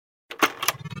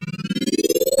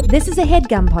This is a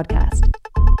HeadGum podcast.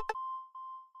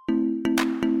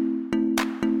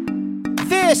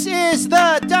 This is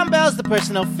the Dumbbells, the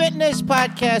personal fitness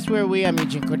podcast where I'm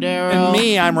Eugene Cordero. And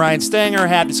me, I'm Ryan Stanger,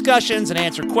 have discussions and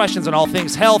answer questions on all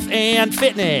things health and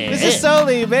fitness. This is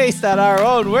solely based on our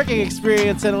own working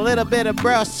experience and a little bit of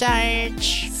bro science.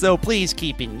 So please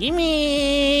keep in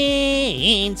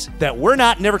mind that we're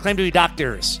never claim to be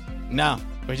doctors. No,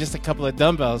 we're just a couple of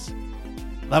dumbbells.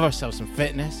 Love ourselves some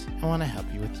fitness. I want to help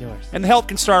you with yours. And the help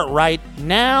can start right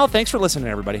now. Thanks for listening,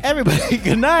 everybody. Everybody,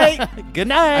 good night. Good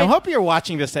night. I hope you're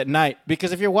watching this at night,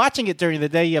 because if you're watching it during the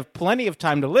day, you have plenty of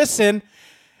time to listen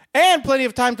and plenty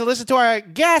of time to listen to our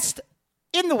guest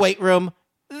in the weight room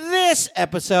this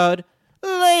episode.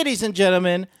 Ladies and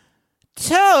gentlemen,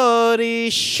 Toni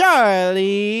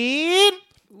Charline.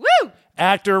 Woo!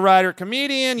 Actor, writer,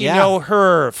 comedian. You Yeah. know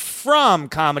her from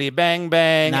Comedy Bang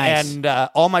Bang. Nice. And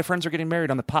All My Friends Are Getting Married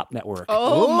on the Pop Network.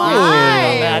 Oh, Ooh. my.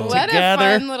 That What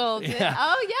together. a fun little... Yeah.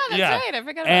 Oh, yeah, that's right. I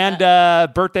forgot about and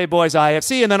that. Birthday Boys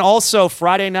IFC. And then also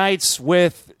Friday nights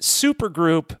with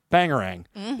Supergroup Bangarang.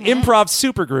 Improv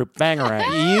Supergroup Bangarang.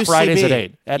 UCB. Fridays at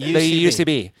 8 at the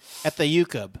UCB. At the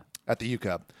UCUB. At the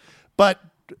UCUB. But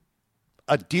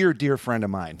a dear, dear friend of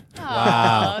mine.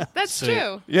 Wow. That's Sweet.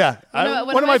 true. Yeah.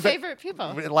 One of my favorite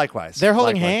people. Likewise. They're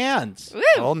holding Likewise. hands. Woo!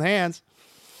 Holding hands.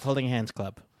 Holding hands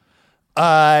club.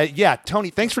 Yeah,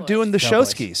 Tony, thanks for doing the show boys.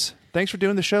 skis. Thanks for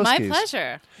doing the show My skis.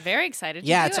 pleasure. Very excited to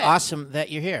Yeah, do it's it. awesome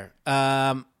that you're here.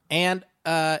 And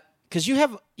because you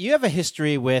have a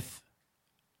history with.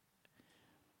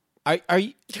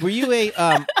 Were you a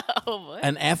Oh, what?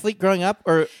 an athlete growing up,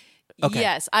 or okay?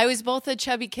 Yes, I was both a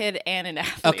chubby kid and an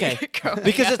athlete. Okay, growing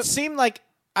because up. it seemed like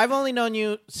I've only known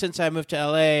you since I moved to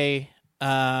LA,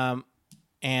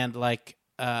 and like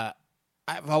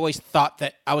I've always thought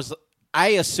that I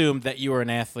assumed that you were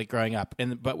an athlete growing up,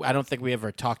 but I don't think we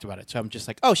ever talked about it. So I'm just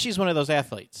like, oh, she's one of those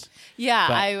athletes. Yeah,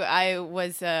 But- I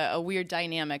was a weird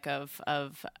dynamic of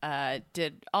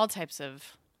did all types of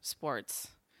sports,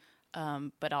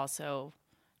 but also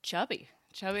chubby.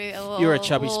 You were a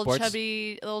chubby sports?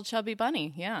 little chubby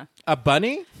bunny. Yeah. A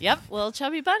bunny? Yep, little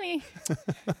chubby bunny.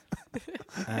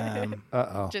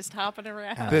 Uh-oh. Just hopping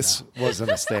around. This was a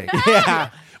mistake.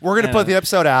 Yeah. We're going to put the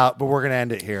episode out, but we're going to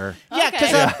end it here. Yeah, Okay,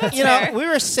 because that's fair. we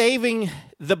were saving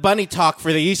the bunny talk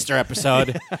for the Easter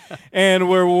episode, and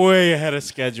we're way ahead of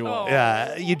schedule. Oh.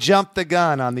 Yeah, you jumped the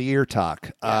gun on the ear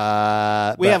talk.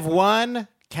 We have one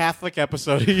Catholic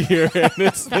episode a year, and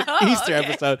it's the Easter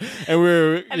episode, and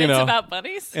we're and it's about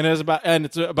bunnies? and it's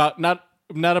about not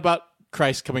about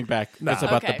Christ coming back. It's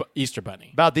about Okay. the Easter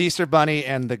bunny. about the Easter Bunny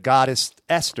and the goddess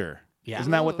Esther. Yeah.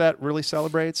 Isn't that what that really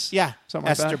celebrates? Yeah, Something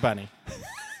like Esther that? bunny.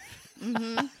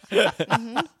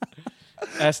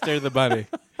 Esther the bunny.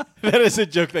 That is a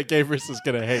joke that Gavers is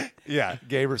gonna hate. Yeah,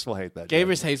 Gavers will hate that.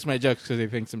 Gavers hates my jokes because he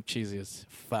thinks I'm cheesy as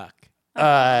fuck.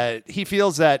 He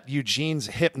feels that Eugene's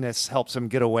hipness helps him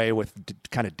get away with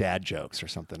kind of dad jokes or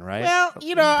something, right? Well,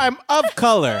 I'm of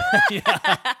color.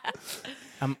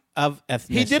 I'm of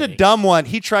ethnicity. He did a dumb one.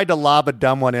 He tried to lob a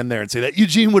dumb one in there and say that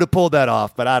Eugene would have pulled that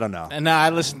off, but I don't know. And I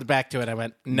listened back to it. I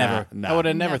went, never. Nah. I would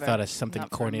have never Never. thought of something Not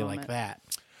for a corny like moment.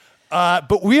 that.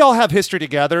 But we all have history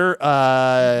together.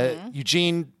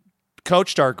 Eugene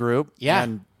coached our group. Yeah.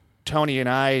 And Toni and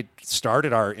I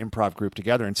started our improv group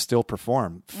together and still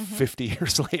perform 50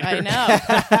 years later. I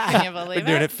know. Can you believe Been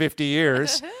doing it 50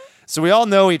 years. So we all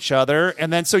know each other.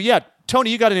 And then, Toni,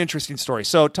 you got an interesting story.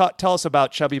 So tell us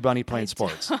about Chubby Bunny playing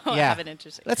sports. Oh, I Yeah. have an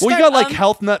interesting. Let's Well, you start. got like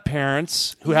health nut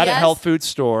parents who had a Yes. health food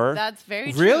store. That's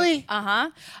very true. Really?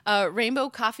 Uh-huh. Rainbow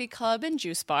Coffee Club and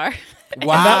Juice Bar.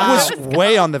 Wow. And that was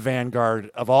way on the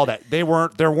vanguard of all that. There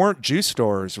weren't juice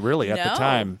stores really at the No,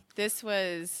 time. This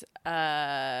was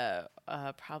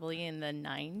probably in the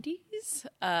 90s.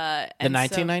 the and so-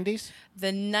 1990s?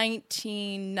 The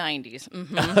 1990s.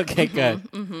 Mhm. Okay, good.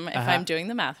 If I'm doing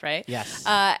the math right. Yes.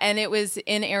 And it was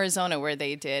in Arizona where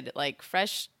they did like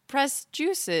fresh pressed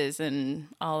juices and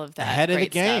all of that. Ahead of the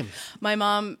great game. stuff. My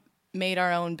mom made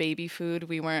our own baby food.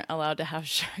 We weren't allowed to have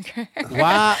sugar.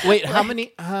 Wow. Wait, how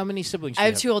many siblings do I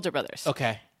you have two older brothers.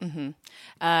 Okay.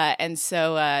 And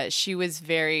so she was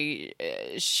very,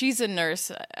 she's a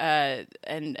nurse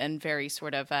and very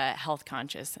sort of health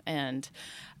conscious. And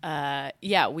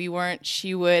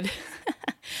she would,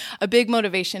 a big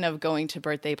motivation of going to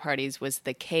birthday parties was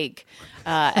the cake.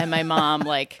 And my mom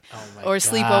or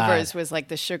sleepovers was like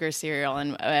the sugar cereal.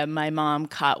 And my mom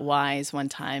caught wise one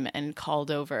time and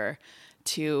called over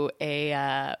to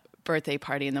a birthday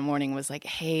party in the morning, was like,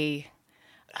 hey,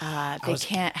 they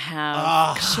can't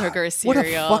have sugar cereal. What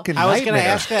a fucking I was going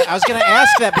to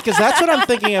ask that. because that's what I'm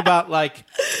thinking about. Like,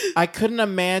 I couldn't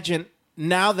imagine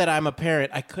now that I'm a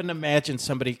parent, I couldn't imagine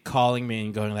somebody calling me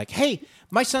and going like, "Hey,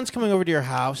 my son's coming over to your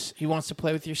house. He wants to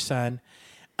play with your son.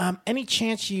 Any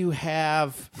chance you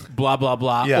have blah blah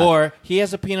blah, Yeah. or he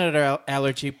has a peanut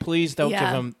allergy? Please don't give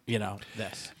Yeah. him,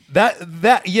 this."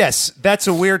 Yes, that's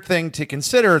a weird thing to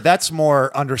consider. That's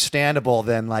more understandable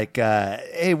than like,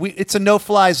 hey, it's a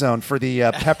no-fly zone for the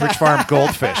Pepperidge Farm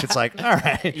goldfish. It's like, all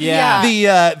right,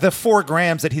 Yeah. The 4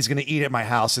 grams that he's going to eat at my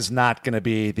house is not going to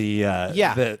be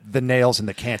the nails in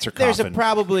the cancer coffin. There's a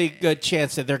probably good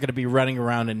chance that they're going to be running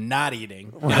around and not eating.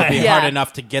 It'll be Yeah. hard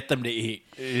enough to get them to eat.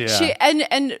 Yeah.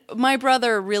 And my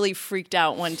brother really freaked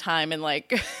out one time and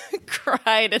like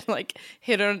cried and like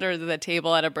hid under the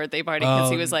table at a birthday party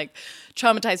because he was like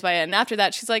traumatized by it. And after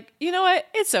that, she's like, you know what?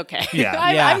 It's okay. Yeah.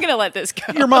 I'm gonna let this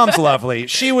go. Your mom's lovely.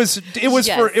 It was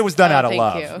Yes. it was done Oh, out of thank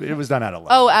love. you. It was done out of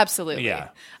love. Oh, absolutely. Yeah.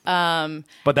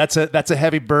 But that's a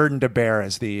heavy burden to bear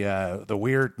as the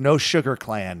weird no sugar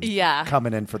clan Yeah.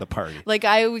 coming in for the party. Like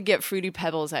I would get Fruity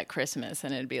Pebbles at Christmas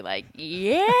and it'd be like,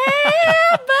 yeah,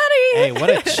 buddy. Hey, what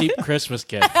a cheap Christmas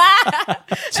gift!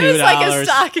 $2. It was like a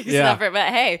stocking Yeah. stuffer, but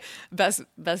hey, best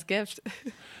gift.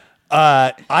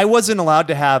 I wasn't allowed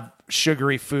to have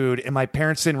sugary food, and my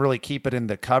parents didn't really keep it in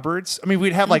the cupboards. I mean,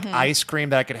 we'd have like ice cream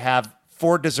that I could have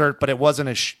for dessert, but it wasn't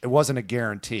a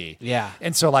guarantee. Yeah.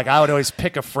 And so like I would always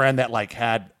pick a friend that like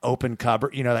had open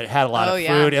cupboard, that had a lot Oh, of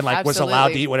yeah. food and like was allowed to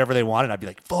Absolutely. eat whatever they wanted. I'd be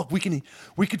like, "Fuck, we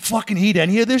could fucking eat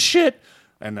any of this shit,"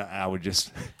 and I would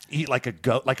just eat like a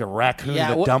goat, like a raccoon Yeah,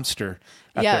 in a what- dumpster.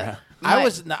 at their Yeah.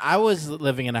 house. I was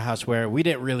living in a house where we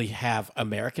didn't really have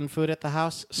American food at the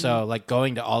house. So like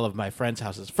going to all of my friends'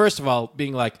 houses. First of all,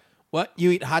 being like, "What?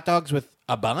 You eat hot dogs with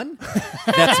a bun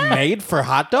that's made for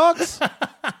hot dogs?"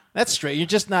 That's straight. You're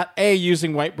just not A,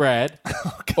 using white bread,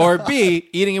 or B,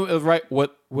 eating it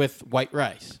with white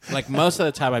rice. Like most of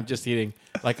the time I'm just eating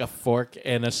like a fork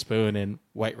and a spoon and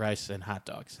white rice and hot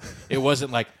dogs. It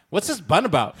wasn't like, "What's this bun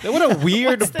about?" What a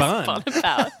weird What's this bun. fun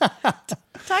about?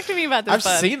 Talk to me about this I've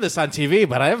bun. seen this on TV,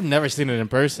 but I have never seen it in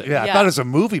person. Yeah, I Yeah. thought it was a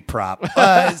movie prop.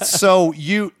 So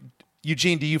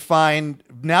Eugene, do you find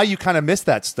now you kind of miss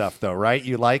that stuff though, right?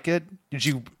 You like it? Did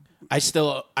you I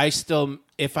still,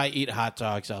 if I eat hot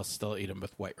dogs, I'll still eat them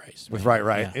with white rice. with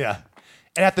right? Yeah.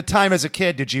 And at the time as a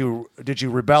kid, did you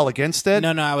rebel against it?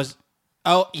 No, I was.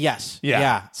 Oh yes,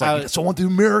 yeah. It's like, I want the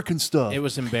American stuff. It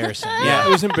was embarrassing. Yeah, it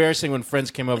was embarrassing when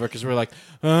friends came over because we were like,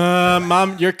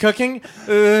 "Mom, you're cooking.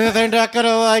 They're not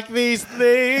gonna like these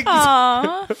things."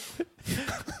 Aw.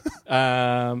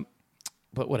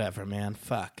 But whatever, man.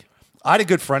 Fuck. I had a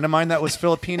good friend of mine that was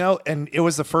Filipino, and it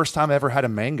was the first time I ever had a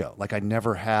mango. Like I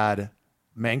never had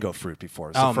mango fruit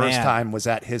before. So Oh, the first man. time was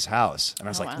at his house, and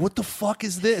I was like, wow. "What the fuck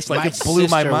is this?" Like My it blew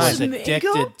my sister was mind.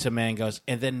 addicted Mango? to mangoes,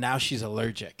 and then now she's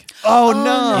allergic. Oh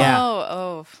no! Yeah.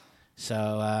 Oh.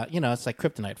 So it's like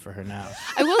kryptonite for her now.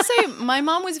 I will say my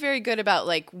mom was very good about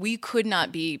like we could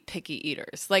not be picky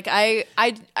eaters. Like I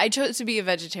chose to be a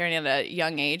vegetarian at a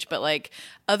young age, but like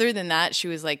other than that, she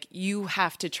was like, you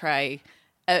have to try.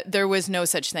 There was no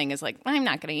such thing as like I'm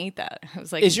not going to eat that. I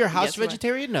was like, Is your house "Yes, you are."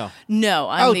 vegetarian? No. No,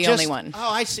 I'm the only just- one. Oh,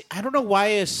 I see. I don't know why I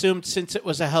assumed since it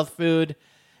was a health food,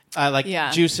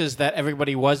 Yeah. juices, that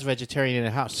everybody was vegetarian in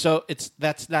the house. So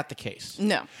that's not the case.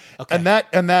 No. Okay. And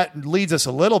that leads us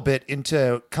a little bit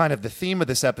into kind of the theme of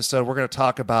this episode. We're going to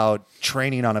talk about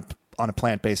training on a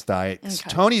plant-based diet. 'Cause Okay.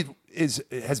 Toni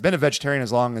has been a vegetarian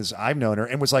as long as I've known her,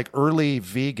 and was like early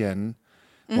vegan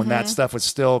when that stuff was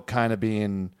still kind of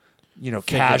being,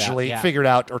 casually out, yeah. figured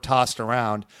out or tossed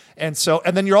around. And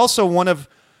then you're also one of,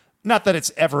 not that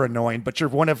it's ever annoying, but you're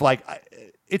one of like.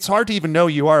 It's hard to even know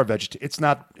you are a vegetarian. It's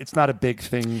not a big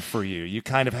thing for you. You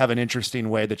kind of have an interesting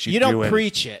way that you do don't it.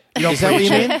 preach it. You don't Is that what you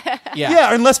preach mean? Yeah.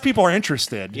 Yeah, unless people are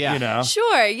interested. Yeah.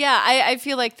 Sure. Yeah. I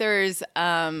feel like there's,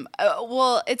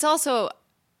 well, it's also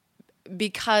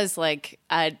because like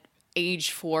at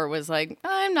age 4 was like,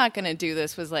 I'm not going to do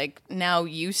this, was like now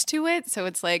used to it. So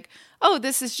it's like, oh,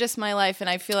 this is just my life. And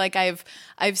I feel like I've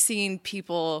seen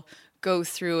people go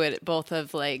through it both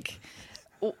of like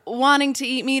wanting to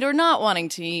eat meat or not wanting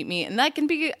to eat meat. And that can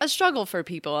be a struggle for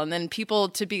people. And then people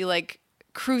to be like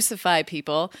crucify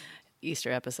people.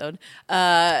 Easter episode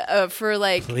for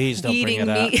like Please don't eating bring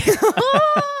it meat.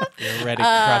 You're already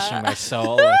crushing my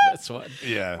soul with this one.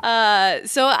 Yeah.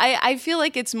 So I feel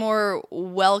like it's more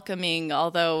welcoming,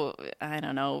 although I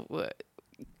don't know,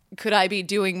 could I be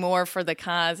doing more for the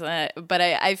cause? But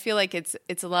I feel like it's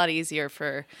a lot easier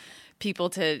for people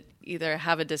to either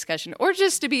have a discussion or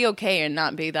just to be okay and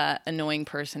not be that annoying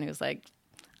person who's like,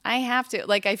 I have to.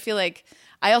 Like, I feel like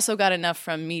I also got enough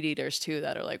from meat eaters too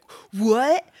that are like,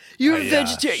 what? You're a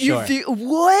vegetarian? sure.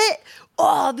 What?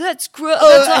 oh, that's gross.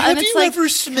 Have you ever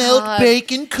smelled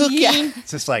bacon cooking? Yeah.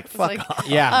 It's just like, fuck off.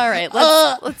 Yeah. All right,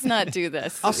 let's not do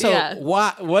this. Also, yeah.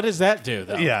 what does that do,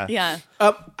 though? Yeah.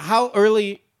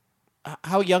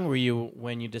 How young were you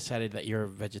when you decided that you're a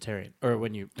vegetarian, or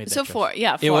when you made that choice? 4.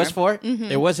 Yeah, 4. It was 4? Mm-hmm.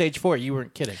 It was age 4. You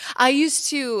weren't kidding. I used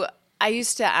to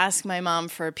ask my mom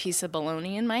for a piece of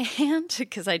bologna in my hand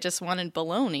because I just wanted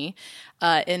bologna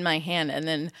in my hand, and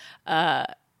then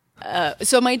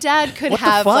so my dad could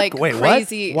have like Wait,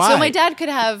 crazy. what? Why? So my dad could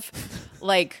have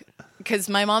like, because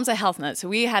my mom's a health nut, so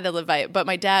we had to live by it. But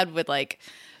my dad would like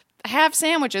have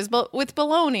sandwiches but with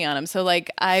bologna on them. So like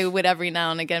I would every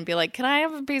now and again be like, "Can I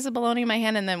have a piece of bologna in my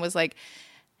hand?" And then was like,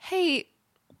 "Hey,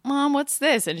 Mom, what's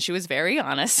this?" And she was very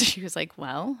honest. She was like,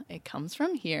 "Well, it comes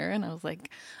from here." And I was like,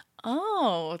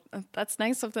 "Oh, that's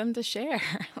nice of them to share."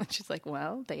 And she's like,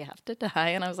 "Well, they have to die."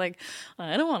 And I was like,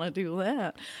 "I don't want to do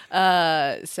that."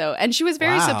 And she was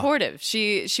very supportive.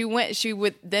 She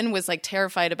was like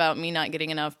terrified about me not getting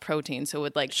enough protein. So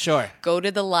would like go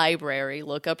to the library,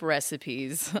 look up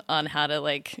recipes on how to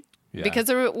like, because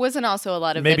there wasn't also a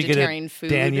lot of vegetarian food.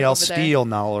 Danielle over there. Steele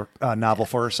novel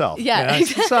for herself. Yeah. You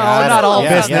know? So not all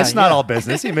Yeah, business, yeah, not yeah. all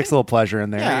business. You mix a little pleasure in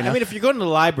there. Yeah, you know? I mean, if you're going to the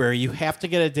library, you have to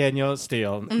get a Danielle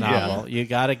Steele novel. You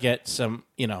got to get some,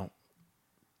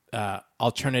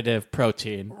 alternative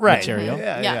protein material.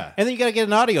 Yeah. And then you got to get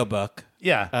an audiobook.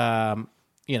 Yeah.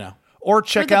 Or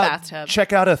check the out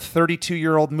bathtub. a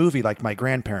 32-year-old movie like my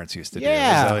grandparents used to do.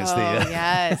 Yeah. It was always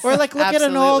Yes. Or like look at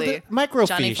an old Absolutely. microfiche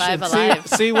Johnny Five and Alive.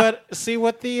 see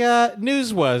what the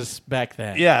news was back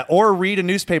then. yeah, or read a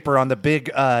newspaper on the big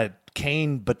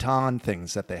cane baton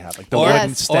things that they have, like the Or,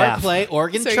 wooden or staff. play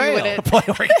Oregon So you Trail. wouldn't- Play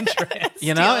Oregon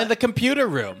Trail. In the computer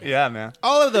room. Yeah, man.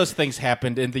 All of those things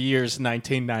happened in the years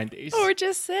 1990s. Or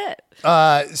just sit.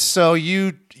 So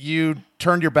you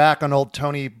turned your back on old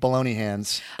Tony Baloney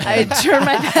Hands. I turned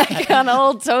my back on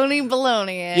old Tony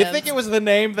Baloney. You think it was the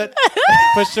name that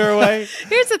pushed her away?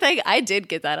 Here's the thing. I did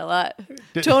get that a lot.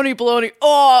 Tony Baloney.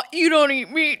 Oh, you don't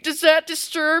eat meat. Does that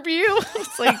disturb you?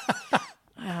 It's like,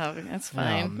 oh, that's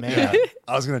fine. Oh, man.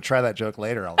 I was going to try that joke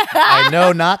later. I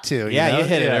know not to. Yeah, know? you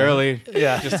hit it early.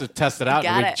 Yeah. Just to test it out.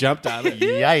 Got And we it. jumped on it.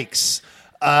 Yikes.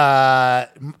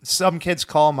 Some kids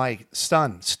call my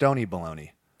son Stony Baloney.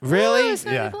 Really? Oh,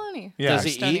 Stony Yeah. Baloney. Yeah. Does he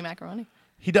Stony eat? macaroni.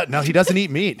 He doesn't eat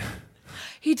meat.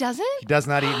 He doesn't? He does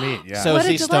not eat meat. Yeah. So What is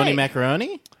a he Stony delight.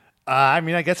 Macaroni? I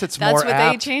mean, I guess it's That's more what they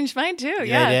apt. changed mine to.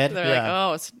 Yeah. they did? They're Yeah.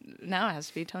 like, oh, now it has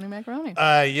to be Tony Macaroni.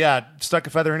 Yeah, stuck a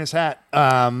feather in his hat.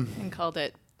 And called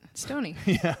it Stony.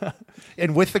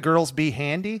 And with the girls be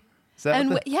handy. Is that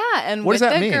And what the- and What with does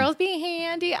that the mean? girls being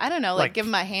handy, I don't know, like give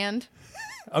them a hand.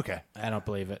 Okay. I don't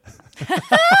believe it.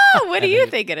 Oh, what do you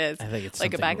think it is? I think it's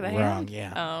like a something back of the wrong, hand.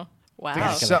 yeah. Oh, wow.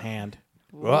 Back So- of the hand.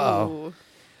 Uh-oh. Ooh.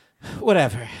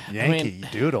 Whatever. Yankee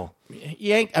Doodle.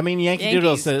 Yankee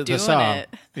Doodle's the doing song. it.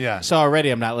 Yeah. So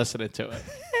already I'm not listening to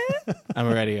it. I'm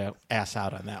already a ass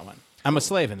out on that one. I'm a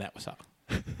slave in that song.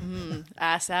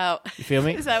 Ass out. You feel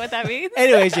me? Is that what that means?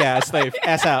 Anyways, yeah, a slave.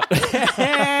 Ass out.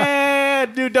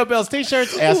 New Dumbbells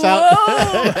t-shirts. Ass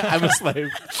out. I'm a slave.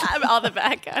 I'm on the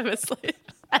back. I'm asleep.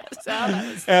 Ass out.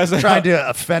 Ass out. Trying to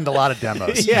offend a lot of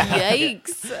demos. Yeah.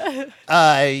 Yikes.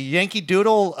 Yankee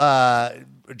Doodle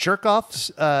jerk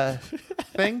offs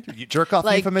thing. You jerk off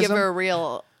Like euphemism. give her a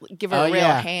real Oh,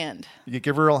 yeah. hand. You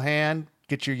give her a real hand.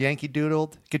 Get your Yankee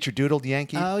doodled. Get your doodled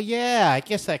Yankee. Oh, yeah. I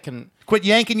guess that can... Quit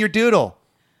yanking your doodle.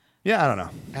 Yeah, I don't know.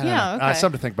 Yeah, okay.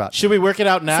 Something to think about. Should we work it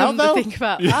out now, Something though? to think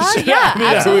about. Yeah, Yeah, I mean,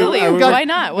 absolutely. we Why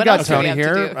not? What we got else do we Tony have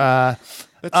here. to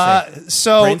do? Let's see.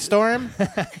 So Brainstorm?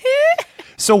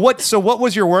 So what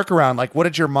was your workaround? Like, what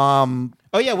did your mom?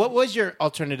 Oh, yeah. What was your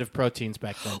alternative proteins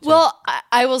back then? too? Well,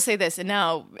 I will say this, and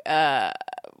now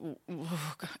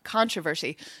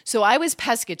controversy. So I was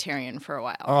pescatarian for a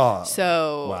while. Oh,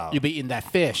 so wow. you'll be eating that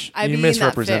fish. I You mean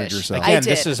misrepresented that fish. yourself. Again, I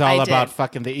did. this is all I did. about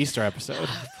fucking the Easter episode.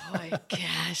 Boy,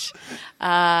 gosh.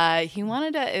 He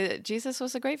wanted to. Jesus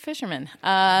was a great fisherman.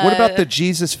 What about the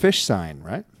Jesus fish sign?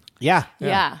 Right? Yeah.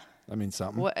 Yeah. I mean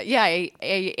something. What, yeah, I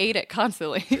ate it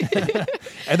constantly.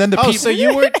 And then the Oh, people. so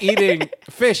you weren't eating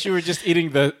fish. You were just eating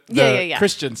the Yeah.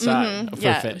 Christian side for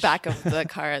yeah, fish. back of the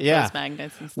car, Yeah. those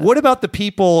magnets and stuff. What about the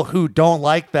people who don't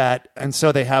like that, and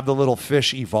so they have the little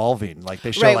fish evolving, like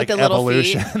they show Right, like with the little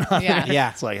evolution. feet. on Yeah. it.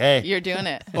 Yeah. It's like, hey, You're doing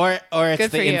it. Or it's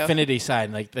Good for the you. infinity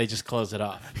sign. Like they just close it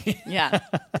off. Yeah.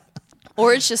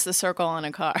 Or it's just the circle on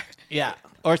a car. Yeah.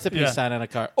 Or it's the peace Yeah. sign on a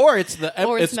car. Or it's the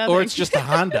Or it's nothing. or it's just a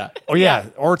Honda. or yeah,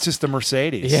 or it's just a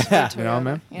Mercedes. Yeah. you know what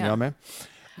I mean? Yeah. You know what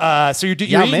I mean? So you're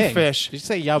Yao eating Ming. fish. Did you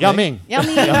say Yao Yao Ming? Ming. Yummy.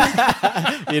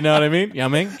 You know what I mean? Yao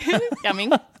Ming. Yummy.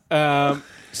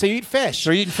 So you eat fish. So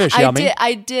you're eating fish. Yao Ming.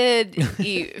 I did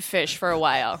eat fish for a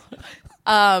while.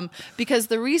 Because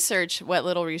the research, what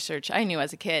little research I knew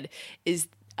as a kid, is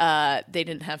they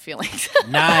didn't have feelings.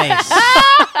 Nice.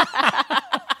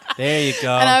 There you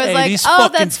go. And I was Hey, like, these oh,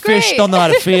 fucking that's fish great. don't know how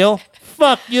to feel.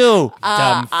 Fuck you.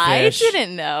 Dumb I fish.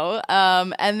 didn't know.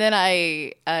 And then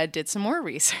I did some more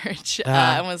research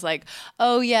and was like,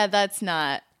 oh, yeah, that's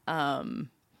not,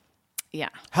 yeah.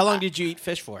 How long did you eat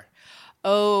fish for?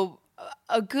 Oh,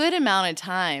 a good amount of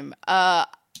time.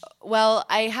 Well,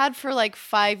 I had for like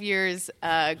 5 years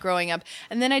growing up,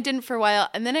 and then I didn't for a while,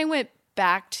 and then I went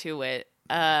back to it.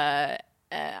 I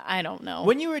don't know.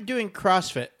 When you were doing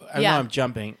CrossFit, I know I'm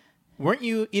jumping. Weren't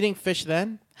you eating fish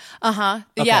then? Uh-huh.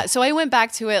 Okay. Yeah, so I went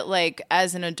back to it like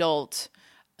as an adult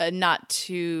not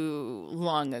too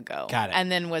long ago. Got it.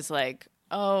 And then was like,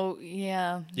 oh,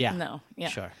 yeah. Yeah. No. Yeah.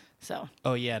 Sure. So.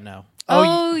 Oh, yeah, no.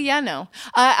 Oh, yeah, no.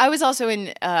 I was also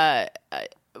in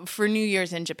for New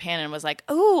Year's in Japan and was like,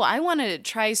 oh, I want to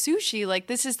try sushi. Like,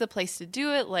 this is the place to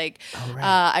do it. Like,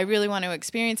 I really want to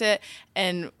experience it.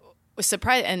 And was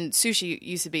surprised. And sushi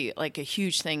used to be like a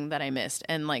huge thing that I missed.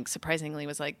 And like, surprisingly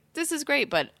was like, this is great,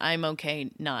 but I'm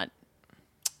okay not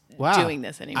doing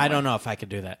this anymore. I don't know if I could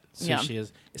do that. Yeah. Sushi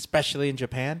is, especially in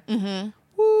Japan. Mm-hmm.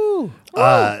 Woo.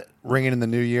 Ringing in the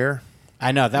new year.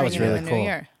 I know. That was Bringing in really the cool. New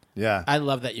Year. Yeah. I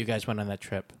love that you guys went on that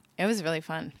trip. It was really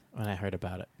fun. When I heard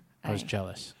about it, I was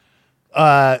jealous.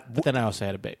 Uh, But then I also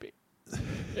had a baby. So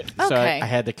Okay. I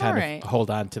had to kind All of right. hold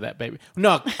on to that baby.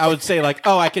 No, I would say like,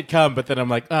 oh, I could come, but then I'm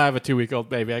like, oh, I have a 2-week-old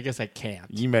baby. I guess I can't.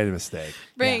 you made a mistake.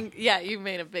 You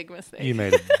made a big mistake. You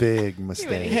made a big mistake.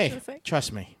 made Hey,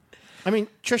 trust me. I mean,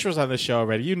 Trish was on this show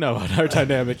already. You know what our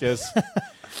dynamic is.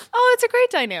 Oh, it's a great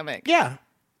dynamic. Yeah.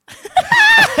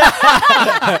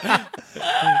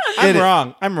 It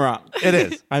is. I'm wrong. It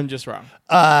is. I'm just wrong.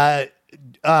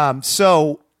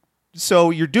 So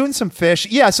you're doing some fish.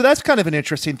 Yeah, so that's kind of an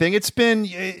interesting thing.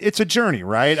 It's a journey,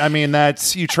 right? I mean,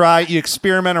 you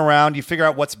experiment around, you figure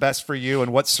out what's best for you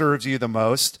and what serves you the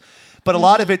most. But a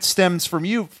lot of it stems from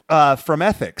you, from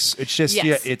ethics. It's just,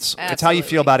 Yes, it's how you absolutely.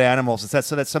 feel about animals.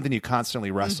 So that's something you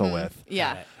constantly wrestle with.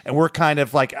 Yeah. And we're kind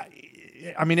of like,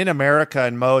 I mean, in America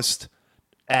and most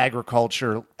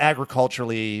agriculturally,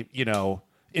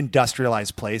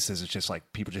 industrialized places, it's just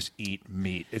like people just eat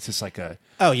meat. It's just like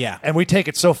Oh, yeah. and we take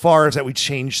it so far as that we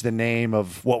change the name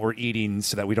of what we're eating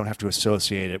so that we don't have to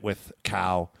associate it with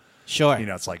cow. Sure.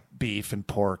 It's like beef and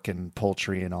pork and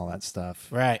poultry and all that stuff.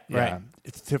 Right, right.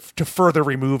 It's to further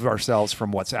remove ourselves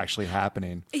from what's actually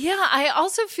happening. Yeah, I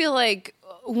also feel like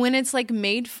when it's like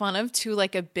made fun of to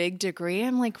like a big degree,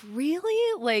 I'm like,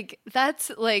 really? Like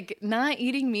that's like not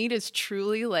eating meat is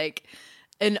truly like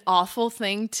an awful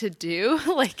thing to do.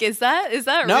 Like, is that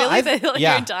No, really the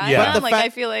yeah. you're dying Yeah. But on? the Like, fact- I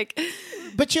feel like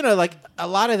But like a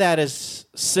lot of that is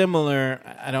similar.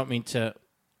 I don't mean to,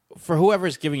 for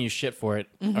whoever's giving you shit for it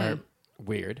are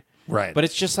weird. Right. But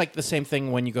it's just like the same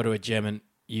thing when you go to a gym and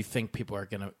you think people are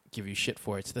going to give you shit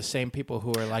for it. It's the same people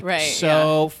who are like Right,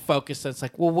 so focused. It's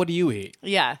like, well, what do you eat?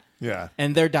 yeah. Yeah.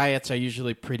 And their diets are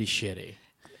usually pretty shitty.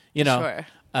 Sure.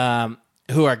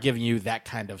 Who are giving you that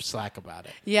kind of slack about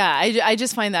it. Yeah, I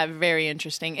just find that very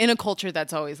interesting in a culture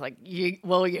that's always like, you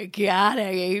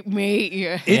gotta eat meat.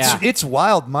 Yeah. It's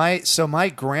wild. My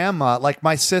grandma, like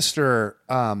my sister,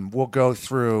 will go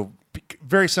through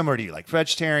very similar to you, like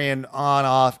vegetarian on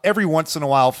off. Every once in a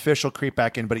while, fish will creep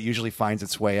back in, but it usually finds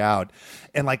its way out.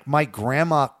 And like my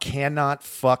grandma cannot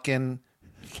fucking.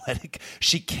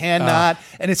 She cannot,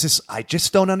 and it's just I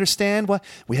just don't understand why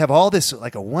we have all this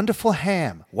like a wonderful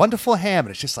ham, and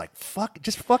it's just like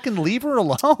just fucking leave her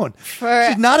alone.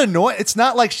 She's not annoyed. It's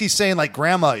not like she's saying like,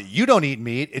 Grandma, you don't eat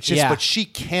meat. It's just, but she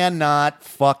cannot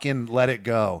fucking let it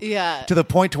go. Yeah. To the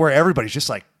point to where everybody's just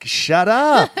like, shut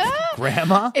up,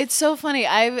 Grandma. It's so funny.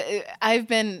 I've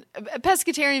been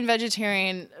pescatarian,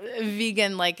 vegetarian,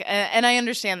 vegan, like, and I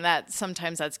understand that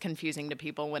sometimes that's confusing to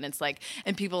people when it's like,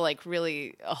 and people like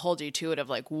really hold you to it of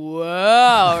like,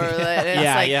 whoa, or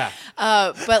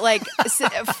it's but like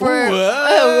for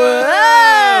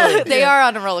they are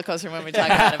on a roller coaster when we talk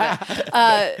about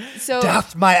it. So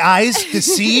Doth my eyes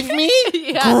deceive me?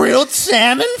 Yeah. Grilled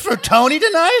salmon for Tony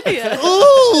tonight?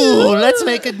 Ooh, let's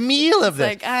make a meal of this.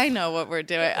 like I know what we're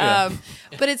doing.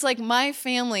 But it's like my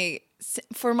family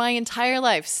for my entire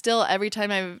life, still every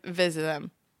time I visit them,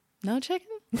 no chicken?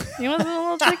 You want a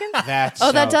little chicken? That's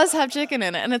that does have chicken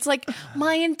in it. And it's like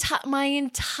my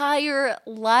entire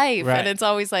life. Right. And it's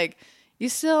always like, you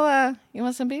still, you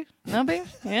want some beef? No beef?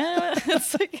 Yeah.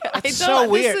 It's like, so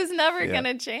weird. This is never going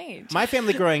to change. My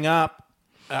family growing up,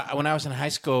 when I was in high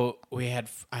school, I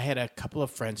had a couple of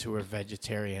friends who were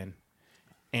vegetarian,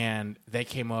 and they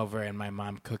came over, and my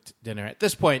mom cooked dinner. At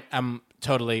this point, I'm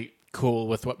totally cool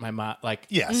with what my mom like.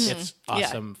 Yes. It's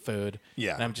awesome food.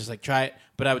 Yeah. And I'm just like, try it.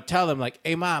 But I would tell them like,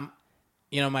 hey, Mom,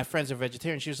 my friends are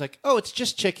vegetarian. She was like, oh, it's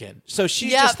just chicken. So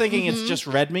she's just thinking it's just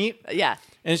red meat. Yeah.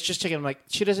 And it's just chicken. I'm like,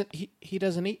 he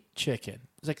doesn't eat chicken.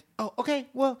 It's like, oh, okay,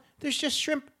 well, there's just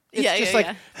shrimp. It's just like,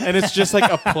 and it's just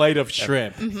like a plate of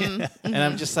shrimp. And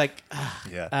I'm just like,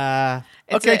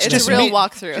 It's just a real meat,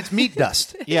 walkthrough. It's meat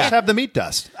dust. Yeah. Just have the meat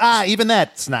dust. Even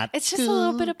that's not. It's just a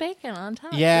little bit of bacon on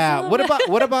top. yeah.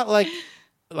 What about like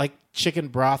chicken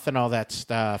broth and all that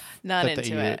stuff? Not that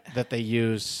into they, it. That they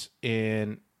use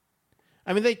in.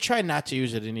 I mean, they try not to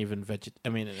use it in even in any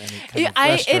kind of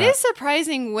restaurant. It is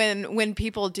surprising when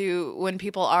people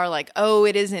are like, oh,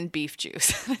 it isn't beef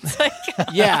juice. It's like,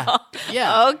 Yeah.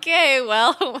 okay,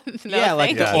 well, no,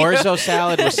 Like the orzo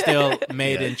salad was still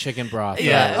made in chicken broth.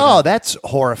 Yeah. Oh, that's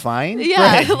horrifying.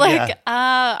 Yeah, Great.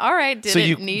 all right, did So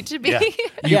it need to be?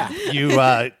 Yeah.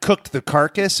 You cooked the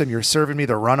carcass and you're serving me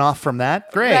the runoff from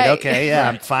that? Great. Right. Okay. Yeah,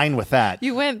 I'm fine with that.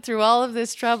 You went through all of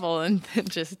this trouble and then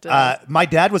just... My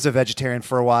dad was a vegetarian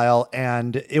for a while,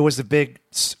 and it was a big,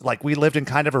 like, we lived in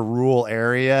kind of a rural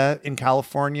area in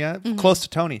California, close to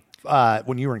Toni,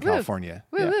 when you were in California.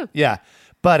 Woo. Yeah.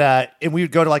 But and we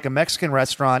would go to like a Mexican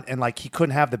restaurant, and like he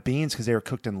couldn't have the beans because they were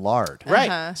cooked in lard.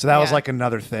 Right. So that was like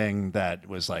another thing that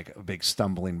was like a big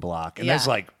stumbling block. And there's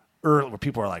like where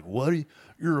people are like, "What?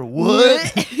 You're a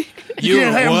what? You're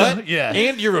a what? Yeah.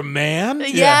 And you're a man?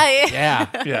 Yeah.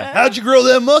 Yeah. How'd you grow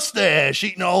that mustache?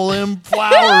 Eating all them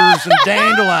flowers and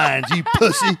dandelions, you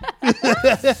pussy."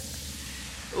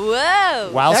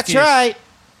 Whoa. Wowski. That's right.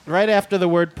 Right after the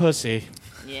word pussy.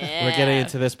 Yeah. We're getting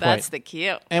into this point. That's the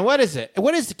cue. And what is it?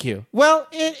 What is the cue? Well,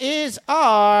 it is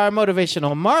our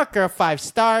motivational marker,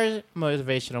 5-star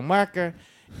motivational marker.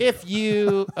 If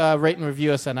you rate and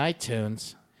review us on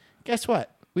iTunes, guess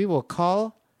what? We will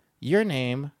call your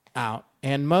name out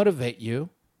and motivate you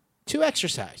to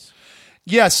exercise.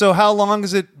 Yeah, so how long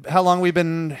we've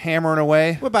been hammering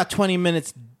away? We're about 20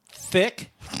 minutes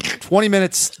thick. 20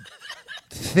 minutes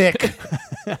thick.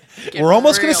 We're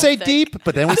almost going to say thick. deep,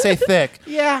 but then we say thick.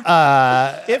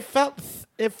 Yeah. It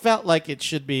felt like it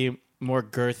should be more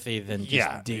girthy than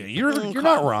just deep. You're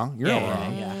not wrong. You're not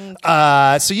wrong.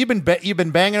 Yeah. So you've been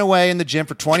banging away in the gym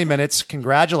for 20 minutes.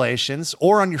 Congratulations.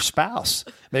 Or on your spouse.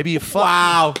 Maybe you fuck.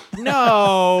 Wow.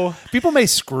 No. People may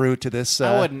screw to this.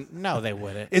 I wouldn't. No, they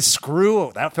wouldn't. It's screw.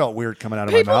 Oh, that felt weird coming out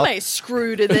of People my mouth. may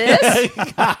screw to this.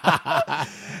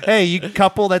 Hey, you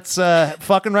couple that's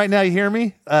fucking right now, you hear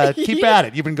me? Keep at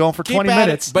it. You've been going for 20 Keep at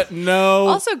minutes. it, but no.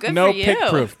 Also good no for you. pick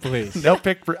proof, please. No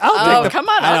pick proof. I'll Oh, take the. come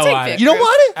on. I I'll don't want take it. You don't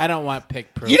want it? I don't want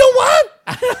pick proof. You don't want?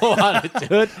 I don't want it,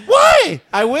 dude. Why?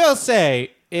 I will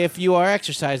say, if you are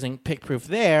exercising, pick proof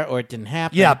there, or it didn't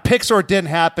happen. Yeah, pics or it didn't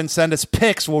happen. Send us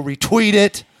pics. We'll retweet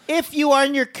it. If you are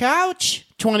on your couch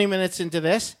 20 minutes into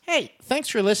this, hey, thanks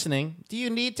for listening. Do you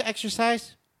need to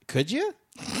exercise? Could you?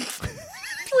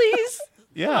 Please.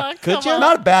 Yeah. Oh, Could come you? on.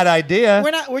 Not a bad idea.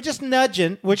 We're just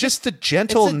nudging. We're just a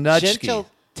gentle it's a nudge. gentle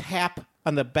tap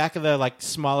on the back of the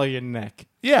small of your neck.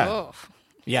 Yeah. Oh.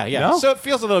 Yeah. No? So it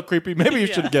feels a little creepy. Maybe you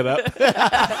should get up.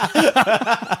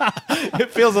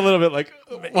 It feels a little bit like,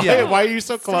 why are you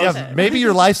so close? Yeah, maybe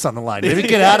your life's on the line. Maybe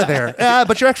get out of there.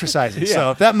 But you're exercising. Yeah.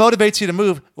 So if that motivates you to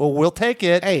move, well, we'll take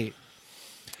it. Hey,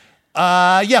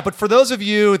 But for those of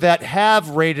you that have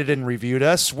rated and reviewed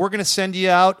us, we're going to send you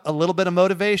out a little bit of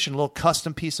motivation, a little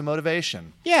custom piece of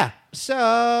motivation. yeah. So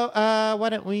why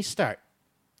don't we start?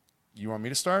 You want me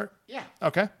to start? Yeah.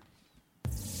 Okay.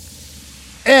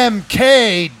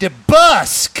 MK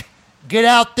DeBusk. Get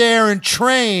out there and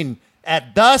train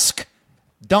at dusk,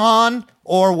 dawn,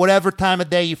 or whatever time of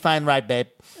day you find right, babe.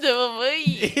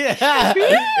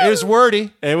 It was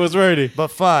wordy, It was wordy. but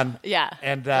fun. Yeah,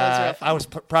 And it was real fun. I was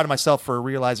proud of myself for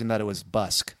realizing that it was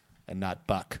busk and not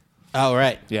buck. Oh,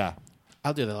 right. Yeah.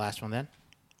 I'll do the last one then.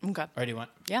 Okay. Or do you want?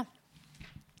 Yeah.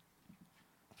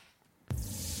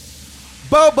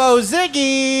 Bobo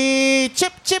Ziggy!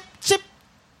 Chip, chip, chip.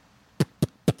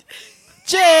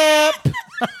 Chip!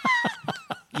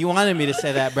 You wanted me to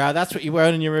say that, bro. That's what you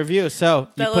wrote in your review. So you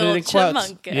That put it little in quotes.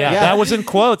 chipmunk. Yeah, that was in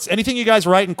quotes. Anything you guys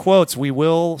write in quotes, we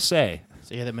will say.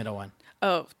 So you're the middle one.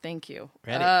 Oh, thank you.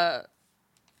 Ready?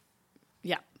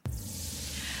 Yeah.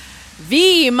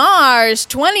 V Mars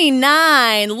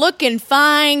 29, looking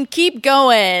fine. Keep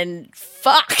going.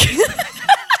 Fuck.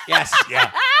 Yes.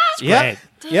 Yeah. Yep.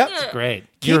 Yep. Great.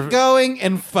 Keep going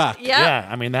and fuck. Yeah. Yeah,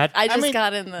 I mean, that I just mean,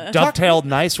 got in the. dovetailed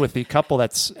nice with the couple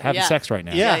that's having Yeah. sex right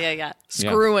now. Yeah. Yeah.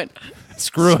 Screwing.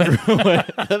 Screw it.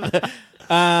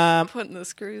 Putting the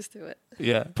screws to it.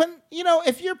 Yeah.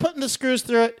 If you're putting the screws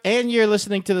through it and you're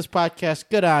listening to this podcast,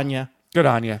 good on you. Good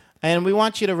on you. And we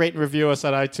want you to rate and review us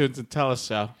on iTunes and tell us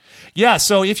so. Yeah,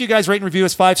 so if you guys rate and review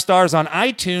us 5 stars on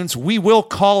iTunes, we will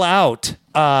call out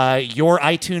your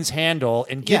iTunes handle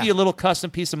and give you a little custom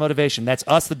piece of motivation. That's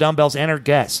us, the Dumbbells, and our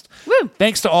guest. Woo!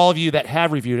 Thanks to all of you that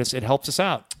have reviewed us. It helps us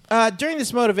out. During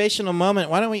this motivational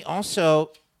moment, why don't we also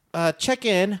check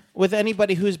in with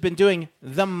anybody who's been doing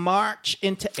the March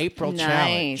into April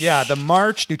challenge. Yeah, the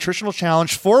March Nutritional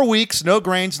Challenge. 4 weeks, no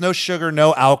grains, no sugar,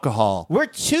 no alcohol. We're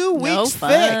 2 No weeks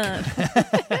fun.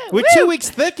 thick. We're 2 weeks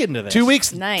thick into this. 2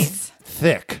 weeks Nice.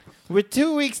 thick. We're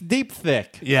 2 weeks deep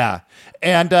thick. Yeah.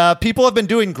 And people have been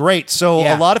doing great. So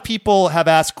Yeah. a lot of people have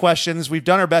asked questions. We've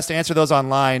done our best to answer those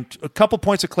online. A couple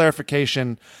points of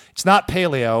clarification. It's not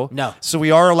paleo. No. So we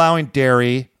are allowing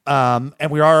dairy.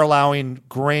 And we are allowing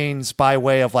grains by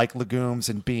way of like legumes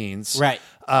and beans. Right.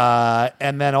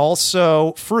 And then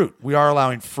also fruit. We are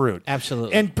allowing fruit.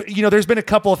 Absolutely. And, there's been a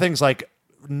couple of things like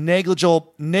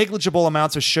negligible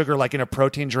amounts of sugar, like in a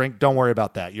protein drink. Don't worry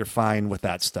about that. You're fine with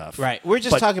that stuff. Right. We're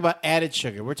just talking about added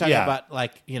sugar. We're talking about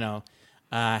like,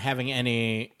 having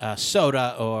any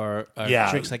soda or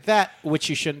drinks like that, which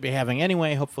you shouldn't be having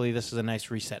anyway. Hopefully this is a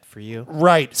nice reset for you.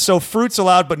 Right. So fruit's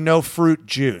allowed, but no fruit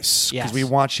juice. Because Yes. we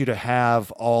want you to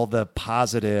have all the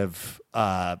positive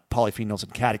polyphenols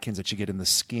and catechins that you get in the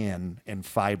skin and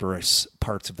fibrous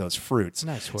parts of those fruits.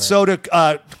 Nice work. So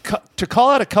to call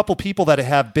out a couple people that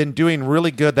have been doing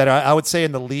really good that I would say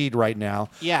in the lead right now.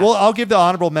 Yeah. Well, I'll give the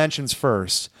honorable mentions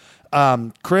first.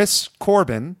 Chris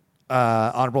Corbin,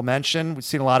 honorable mention. We've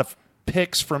seen a lot of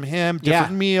pics from him,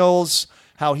 different meals,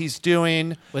 how he's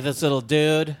doing. With this little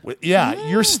dude.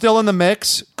 You're still in the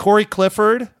mix. Corey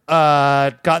Clifford,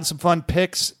 gotten some fun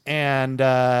pics and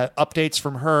updates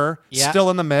from her. Yeah. Still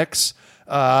in the mix.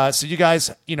 So you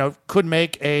guys, could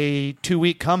make a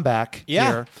 2-week comeback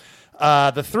here.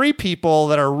 The 3 people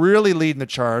that are really leading the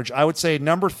charge, I would say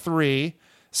number 3,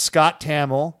 Scott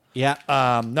Tamil.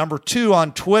 Yeah. Number 2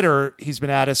 on Twitter, he's been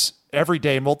at us every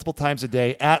day, multiple times a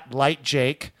day, at Light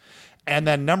Jake. And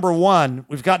then number 1,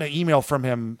 we've gotten an email from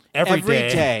him every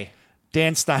day.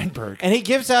 Dan Steinberg. And he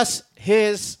gives us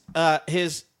his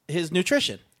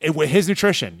nutrition. His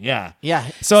nutrition, yeah. Yeah.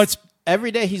 So it's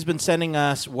every day he's been sending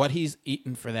us what he's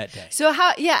eaten for that day. So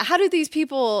how do these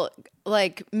people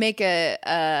like make a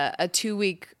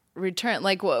 2-week return?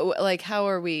 Like how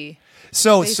are we?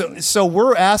 So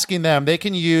we're asking them. They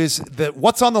can use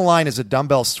what's on the line is a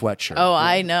dumbbell sweatshirt. Oh,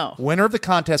 I know. Winner of the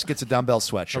contest gets a dumbbell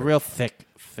sweatshirt. A real thick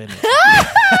finish.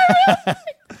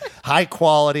 High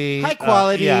quality.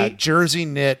 Jersey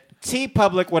knit. T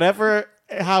Public, however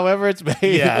it's made.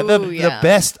 Yeah, the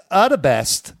best of the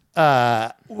best.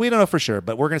 We don't know for sure,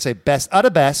 but we're going to say best of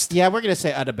the best. Yeah, we're going to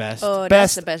say the best. Oh, Best-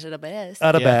 that's the best of the best.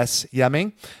 Of the best.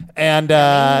 Yumming. And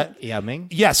Yumming.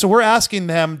 yeah, so we're asking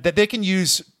them that they can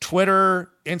use Twitter,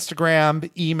 Instagram,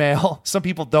 email. Some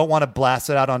people don't want to blast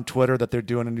it out on Twitter that they're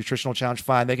doing a nutritional challenge.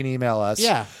 Fine, they can email us.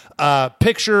 Yeah.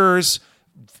 Pictures,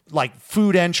 like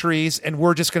food entries, and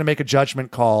we're just going to make a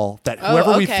judgment call that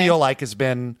whoever we feel like has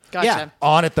been Gotcha.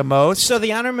 on it the most. So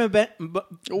the honorable mentions.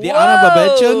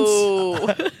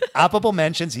 Honorable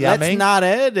mentions, Let's yumming. not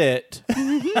edit.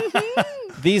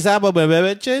 These honorable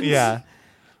mentions. Yeah.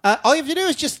 All you have to do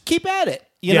is just keep at it.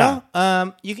 You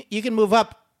know, you can move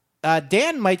up.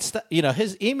 Dan might,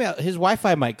 his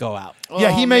Wi-Fi might go out.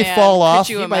 Yeah, he may man. fall off.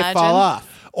 Could you He might imagine? fall off.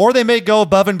 Or they may go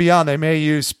above and beyond. They may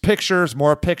use pictures,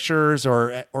 more pictures,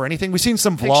 or anything. We've seen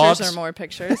some vlogs. Pictures or more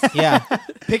pictures. Yeah,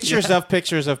 pictures of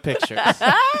pictures of pictures.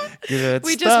 Good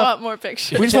We just stuff. want more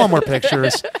pictures. We just want more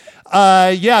pictures.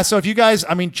 So if you guys,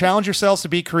 challenge yourselves to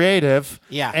be creative.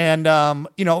 Yeah. And,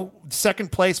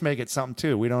 second place may get something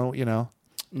too. We don't,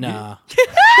 Nah. You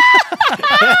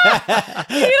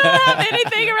don't have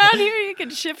anything around here you can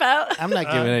ship out. I'm not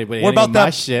giving anybody What any about of my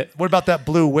that shit. What about that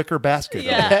blue wicker basket?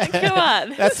 Yeah, come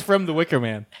on. That's from The Wicker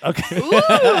Man. Okay. Ooh,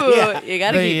 you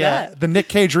got to keep that. The Nick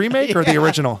Cage remake or the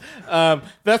original?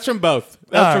 That's from both.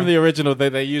 That's from the original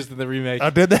that they used in the remake.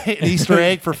 Did they? An Easter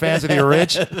egg for fans of the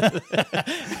original?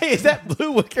 Hey, is that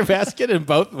blue wicker basket in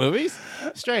both movies?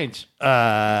 Strange.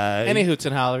 Any hoots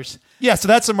and hollers. Yeah, so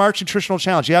that's a March Nutritional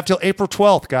Challenge. You have till April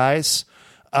 12th, guys.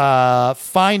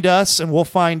 Find us and we'll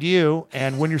find you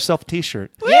and win yourself a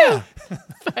t-shirt. Yeah.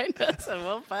 Find us and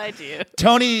we'll find you.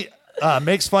 Tony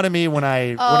makes fun of me when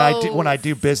I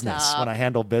do business, stop. when I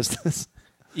handle business.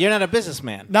 You're not a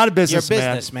businessman. Not a businessman. You're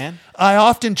a businessman. I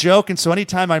often joke, and so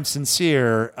anytime I'm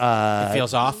sincere, It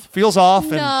feels off.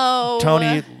 No. and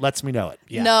Toni lets me know it.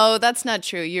 Yeah. No, that's not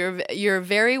true. You're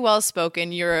very well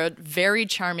spoken. You're a very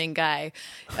charming guy.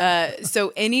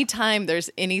 So anytime there's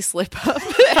any slip up,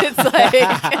 it's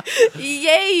like,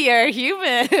 yay, you're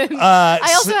human.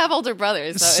 I also have older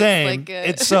brothers. So Same.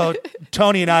 It's So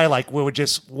Toni and I we would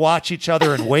just watch each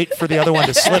other and wait for the other one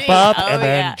to slip up and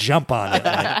then jump on it.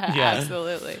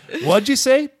 absolutely. What'd you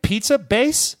say? Pizza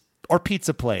base or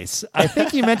pizza place? I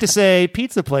think you meant to say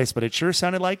pizza place, but it sure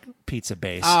sounded like pizza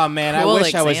base. Oh man, Cool I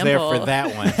wish I was there example. for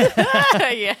that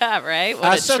one. Yeah, right.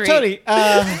 What a So treat.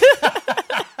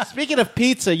 Toni, speaking of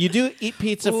pizza, you do eat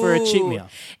pizza for a cheat meal.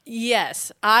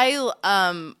 Yes, I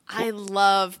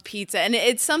love pizza, and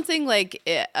it's something like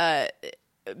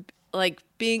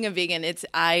being a vegan.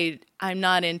 I'm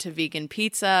not into vegan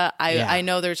pizza. I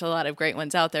know there's a lot of great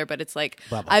ones out there, but it's like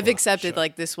Blah, blah, I've blah. accepted Sure.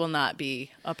 like this will not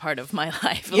be a part of my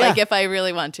life. Yeah. Like if I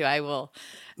really want to, I will.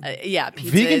 Pizza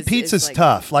Vegan pizza's like,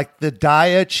 tough. Like the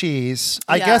Daiya cheese,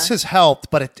 I Yeah. guess has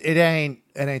helped, but it ain't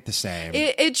the same.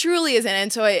 It truly isn't,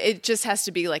 and so it just has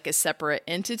to be like a separate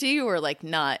entity or like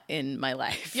not in my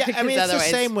life. Yeah, I Because mean it's the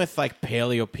otherwise- same with like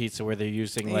paleo pizza where they're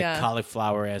using like Yeah.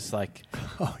 cauliflower as like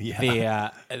Oh yeah,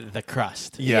 the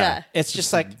crust. Yeah. It's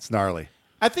just like it's gnarly.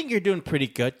 I think you're doing pretty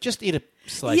good. Just eat a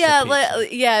slice Yeah, of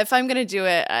pizza. yeah. If I'm gonna do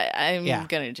it, I'm Yeah.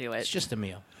 gonna do It's it. just a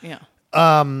meal. Yeah.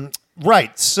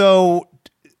 Right. So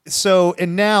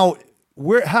and now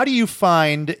how do you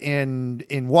find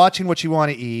in watching what you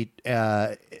want to eat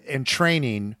and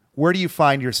training, where do you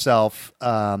find yourself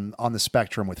on the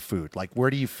spectrum with food? Like where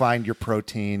do you find your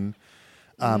protein?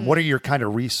 What are your kind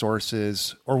of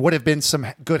resources, or what have been some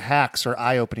good hacks or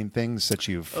eye-opening things that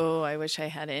you've? Oh, I wish I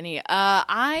had any.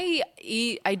 I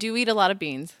do eat a lot of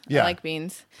beans. Yeah. I like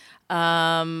beans.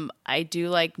 I do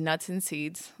like nuts and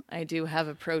seeds. I do have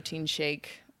a protein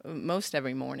shake most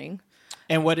every morning.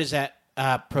 And what is that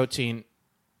protein?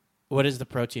 What is the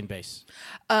protein base?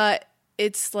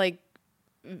 It's like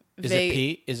Is it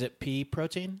pea? Is it pea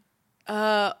protein?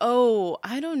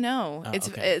 I don't know. Oh, It's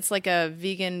okay. it's like a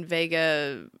vegan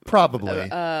Vega Probably.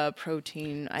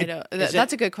 protein. I don't. Is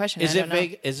That's it- a good question. Is I it don't know.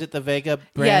 Vega? Is it the Vega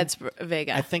brand? Yeah, it's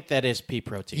Vega. I think that is pea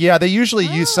protein. Yeah, they usually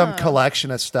use some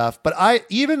collection of stuff, but I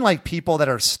even like people that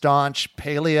are staunch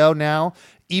paleo now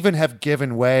even have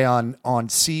given way on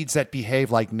seeds that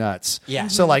behave like nuts. Yeah.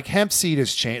 So like hemp seed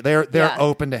has changed. They're Yeah.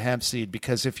 open to hemp seed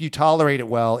because if you tolerate it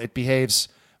well, it behaves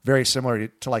very similar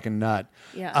to like a nut.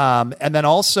 Yeah. And then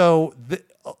also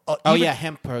Oh yeah,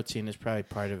 hemp protein is probably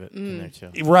part of it in there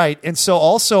too. Right. And so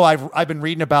also I've been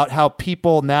reading about how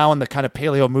people now in the kind of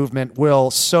paleo movement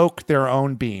will soak their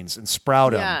own beans and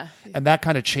sprout Yeah. them. And that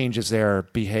kind of changes their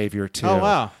behavior too. Oh,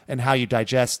 wow. And how you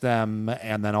digest them,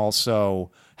 and then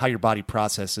also how your body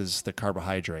processes the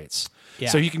carbohydrates. Yeah.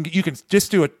 So you can just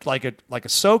do it like a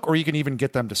soak, or you can even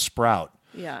get them to sprout.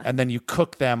 Yeah. And then you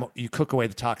cook away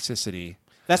the toxicity.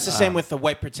 That's the same with the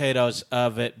white potatoes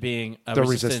of it being a The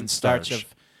resistant resistant starch starch.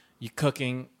 of you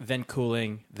cooking, then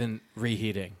cooling, then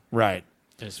reheating. Right.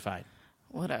 It's fine.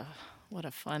 What a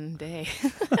fun day.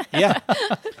 Yeah.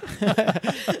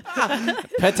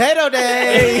 Potato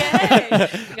day.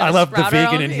 I love the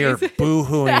vegan in here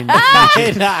boo-hooing.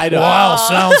 I don't. Wow,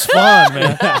 sounds fun,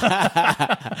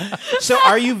 man. So,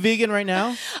 are you vegan right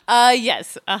now?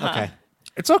 Yes. Okay.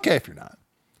 It's okay if you're not.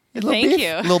 Little Thank beef,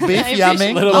 you. Little beef, I yummy.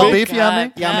 appreciate- Little Oh, beef,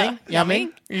 God. yummy. Yummy.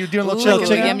 You're doing a little Ooh,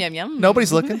 chicken. yum, now? yum, yum.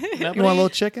 Nobody's looking. You want a little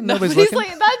chicken? Nobody's Nobody's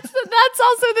looking. like, that's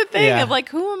also the thing Yeah. of like,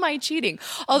 who am I cheating?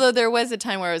 Although there was a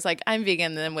time where I was like, I'm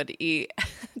vegan, and then would eat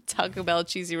Taco Bell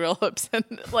cheesy roll-ups and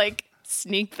like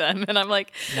sneak them. And I'm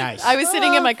like, Nice. I was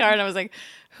sitting in my car and I was like,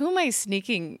 who am I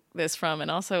sneaking this from?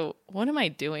 And also, what am I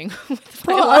doing with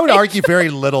my Well, I would life? argue very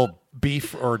little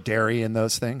beef or dairy in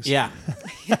those things. Yeah.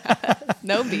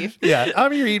 No beef. Yeah. I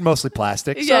mean, you're eating mostly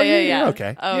plastic. So Yeah, yeah, you're yeah.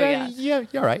 okay. Oh, yeah. yeah. Yeah,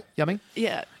 you're all right. Yummy.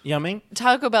 Yeah. Yummy.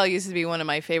 Taco Bell used to be one of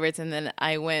my favorites, and then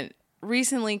I went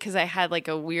recently because I had like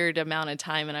a weird amount of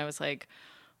time, and I was like,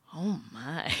 "Oh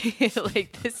my!"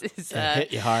 Like this is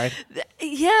Hit you hard.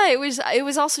 yeah. It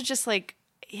was also just like,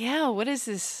 yeah, what is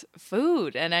this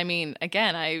food? And I mean,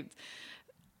 again, I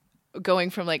going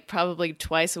from like probably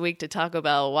twice a week to Taco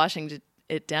Bell, washing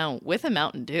it down with a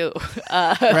Mountain Dew.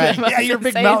 Right. Yeah, you're a big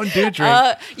insane. Mountain Dew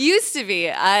drink. Used to be.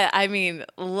 I mean,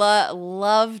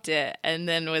 loved it, and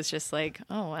then was just like,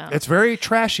 oh wow. It's very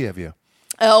trashy of you.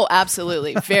 Oh,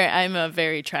 absolutely. I'm a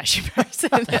very trashy person.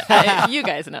 You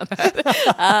guys know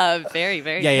that. Very,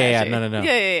 very. Yeah. trashy. No.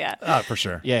 Yeah. For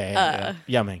sure. Yeah.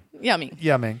 Yummy. Yummy.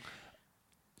 Yummy.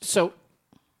 So,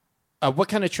 what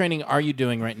kind of training are you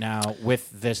doing right now with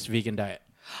this vegan diet?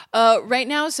 Right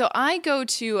now, so I go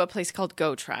to a place called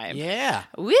Go Tribe. Yeah.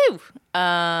 Woo!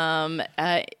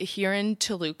 Here in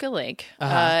Toluca Lake.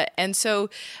 And so...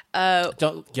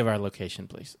 Don't give our location,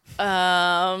 please.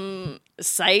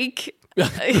 Psych.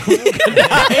 Nice.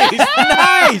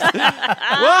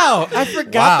 Wow. I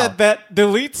forgot that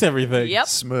deletes everything. Yep.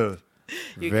 Smooth.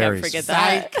 You Very can't forget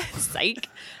that. Psych.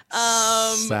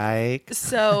 Psych.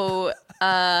 So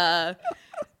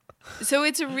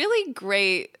it's a really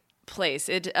great place.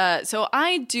 So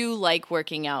I do like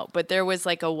working out, but there was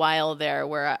like a while there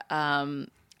where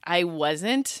I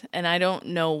wasn't, and I don't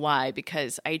know why,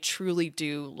 because I truly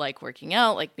do like working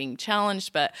out, like being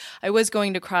challenged, but I was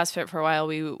going to CrossFit for a while.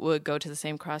 We would go to the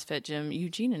same CrossFit gym,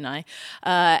 Eugene and I,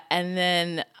 and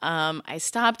then I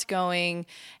stopped going.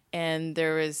 And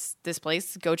there was this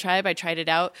place, Go Tribe. I tried it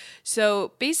out.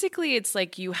 So basically, it's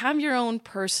like you have your own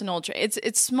personal.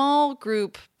 It's small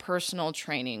group personal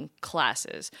training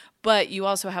classes, but you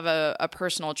also have a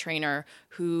personal trainer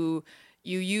who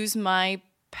you use My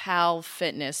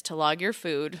Fitness to log your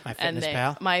food. My Fitness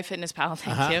Pal,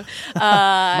 thank you.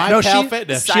 Pal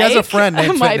Fitness. She has a friend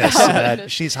named My Fitness Pal that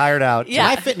Fitness. she's hired out. Yeah.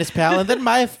 My Fitness Pal, and then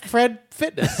my friend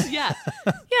Fitness. Yeah,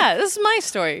 this is my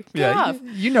story. Go Yeah, off.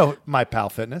 you know My Pal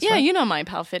Fitness. Yeah, right? you know My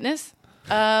Pal Fitness.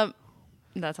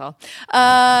 That's all.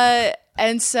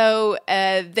 And so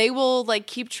they will like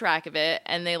keep track of it,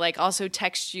 and they like also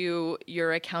text you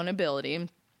your accountability.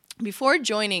 Before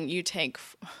joining, you take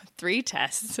 3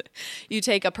 tests. You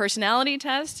take a personality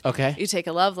test. Okay. You take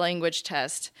a love language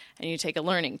test, and you take a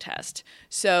learning test.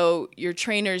 So your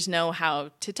trainers know how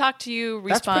to talk to you,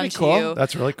 respond pretty to cool. you.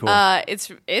 That's really cool.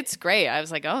 It's great. I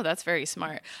was like, oh, that's very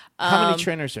smart. How many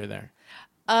trainers are there?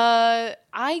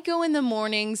 I go in the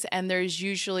mornings, and there's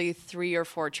usually 3 or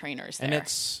 4 trainers there. And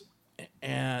it's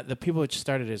the people which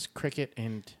started as Cricket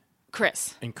and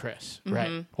Chris. Chris,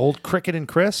 right? Old Cricket and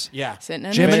Chris. Yeah. Sitting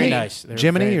in Jiminy? Very the nice. They're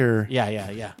Jiminy very- or-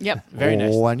 Yeah. Yep. Very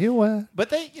nice. Oh, I knew it. But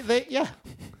they're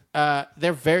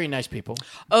very nice people.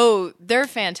 Oh, they're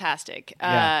fantastic.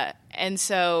 Yeah. And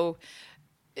so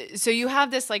you have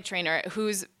this like trainer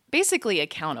who's basically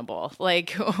accountable, like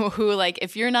who like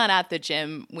if you're not at the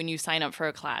gym when you sign up for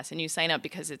a class, and you sign up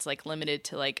because it's like limited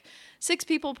to like 6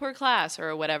 people per class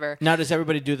or whatever. Now, does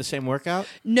everybody do the same workout?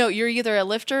 No, you're either a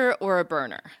lifter or a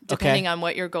burner, depending Okay. on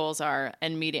what your goals are,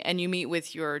 and you meet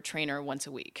with your trainer once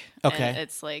a week. Okay. And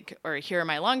it's like, or here are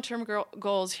my long-term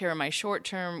goals, here are my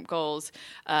short-term goals.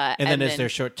 And then is there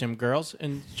short-term girls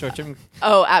and short-term,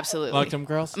 Oh, absolutely. long-term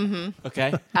girls? Mm-hmm.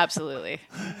 Okay. Absolutely.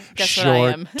 Guess what I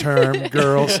am? Short-term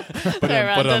girls. They're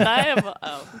undeniable.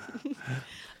 Oh.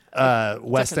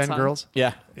 West Different End song. girls.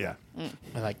 Yeah. Yeah.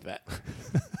 I like that.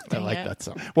 I Dang like it. that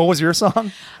song. What was your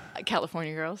song?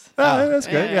 California Girls. Oh, that's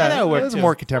good. yeah. Yeah, That'll work, That's a too.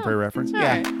 more contemporary reference.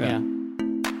 Right. Yeah.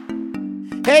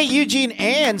 Hey, Eugene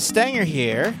and Stanger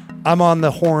here. I'm on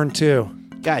the horn too.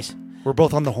 Guys, We're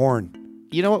both on the horn.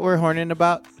 you know what we're horning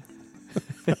about?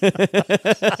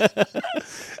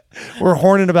 We're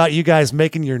horning about you guys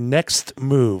making your next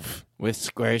move. With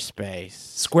Squarespace.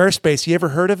 Squarespace, you ever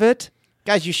heard of it?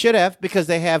 Guys, you should have, because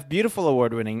they have beautiful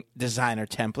award-winning designer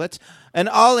templates, an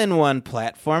all-in-one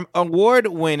platform,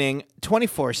 award-winning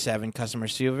 24/7 customer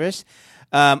service,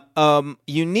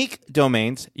 unique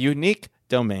domains,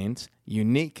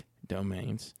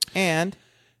 and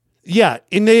Yeah,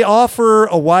 and they offer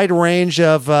a wide range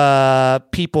of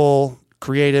people,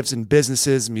 creatives and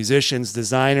businesses, musicians,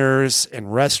 designers,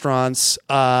 and restaurants,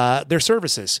 their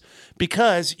services.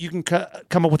 Because you can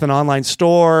come up with an online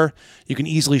store, you can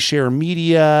easily share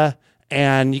media,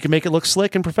 and you can make it look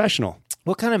slick and professional.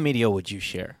 what kind of media would you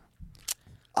share?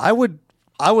 I would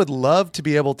love to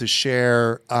be able to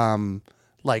share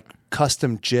like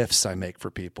custom GIFs I make for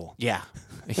people. Yeah.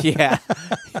 Yeah.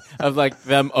 Of like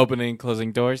them opening and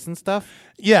closing doors and stuff?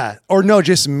 Yeah, or no,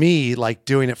 just me like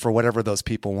doing it for whatever those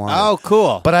people want. Oh,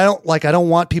 cool. But I don't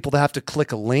want people to have to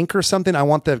click a link or something. I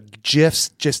want the GIFs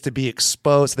just to be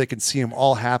exposed so they can see them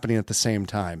all happening at the same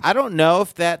time. I don't know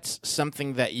if that's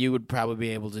something that you would probably be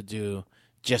able to do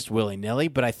just willy-nilly,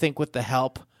 but I think with the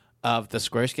help of the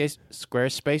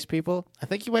Squarespace people, I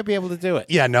think you might be able to do it.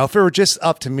 Yeah, no, if it were just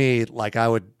up to me, like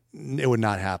it would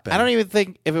not happen. I don't even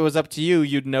think if it was up to you,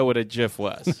 you'd know what a GIF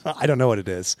was. I don't know what it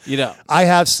is. You know. I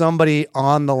have somebody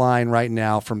on the line right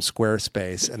now from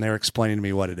Squarespace, and they're explaining to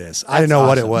me what it is. I didn't know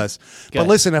what it awesome. was. Good. But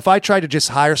listen, if I tried to just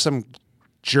hire some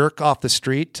jerk off the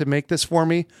street to make this for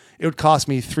me, it would cost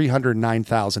me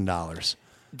 $309,000.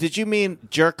 Did you mean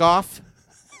jerk off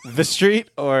the street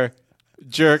or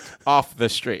jerk off the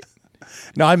street?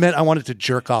 No, I meant I wanted to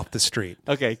jerk off the street.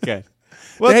 Okay, good.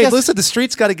 Well, Hey, guess- listen, the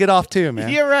street's got to get off too, man.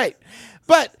 You're right.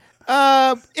 But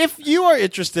if you are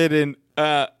interested in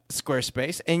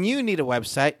Squarespace and you need a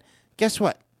website, guess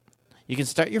what? You can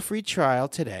start your free trial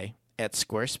today at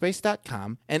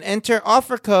squarespace.com and enter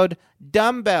offer code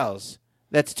dumbbells.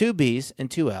 That's 2 B's and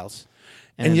 2 L's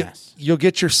and an S. You'll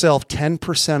get yourself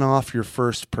 10% off your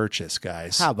first purchase,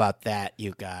 guys. How about that,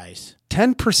 you guys?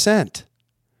 10%.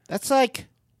 That's like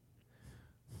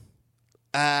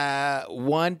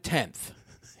 1/10.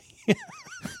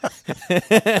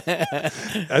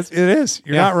 It is.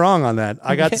 You're not wrong on that.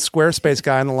 I got the Squarespace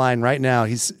guy on the line right now.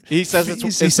 He says it's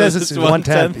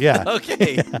 1/10. Yeah.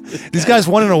 Okay. Yeah. These guys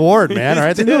won an award, man. All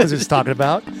right, they know what he's talking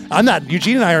about. I'm not.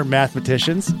 Eugene and I aren't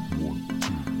mathematicians.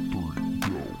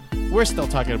 We're still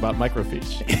talking about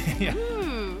microfiche.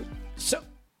 So,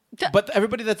 but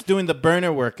everybody that's doing the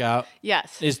burner workout,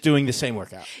 Yes. is doing the same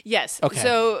workout. Yes. Okay.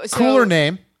 So Cooler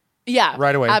name. Yeah.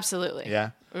 Right away. Absolutely.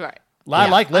 Yeah. Right. I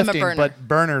like I'm a lifting, burner. but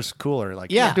burner's cooler.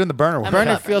 Like, Yeah. you're doing the burner workout.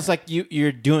 Burner feels like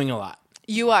you're doing a lot.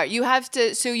 You are. You have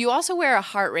to. So you also wear a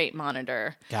heart rate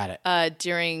monitor. Got it.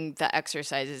 During the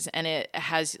exercises, and it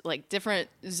has like different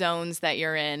zones that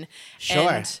you're in. Sure.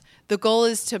 And the goal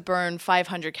is to burn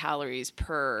 500 calories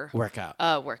per Workout.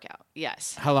 Workout.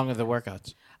 Yes. How long are the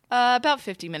workouts? About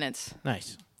 50 minutes.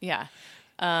 Nice. Yeah.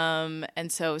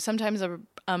 And so sometimes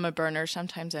I'm a burner,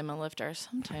 sometimes I'm a lifter,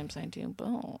 sometimes I do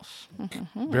both.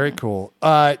 Very cool.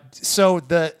 So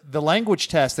the language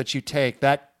test that you take,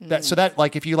 so that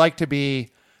like if you like to be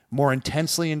more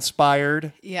intensely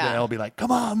inspired, Yeah. they'll be like, "Come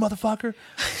on, motherfucker."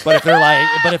 But if they're like,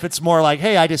 but if it's more like,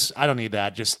 "Hey, I don't need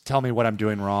that. Just tell me what I'm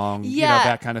doing wrong." You know,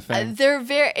 that kind of thing.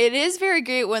 It is very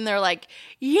great when they're like,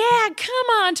 "Yeah, come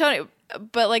on, Tony."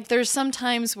 But like, there's some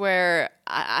times where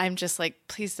I'm just like,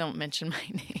 please don't mention my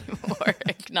name or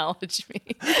acknowledge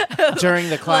me During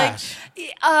the class.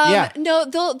 Yeah. No,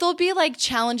 there'll be like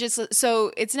challenges.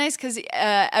 So it's nice because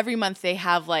every month they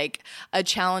have like a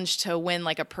challenge to win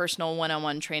like a personal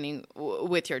one-on-one training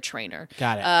with your trainer.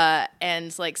 Got it.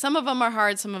 And like some of them are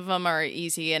hard, some of them are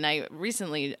easy. And I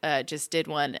recently just did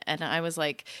one, and I was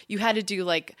like, you had to do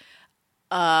like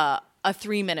a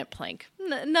 3-minute plank.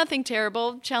 Nothing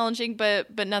terrible, challenging, but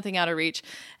nothing out of reach.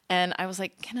 And I was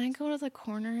like, can I go to the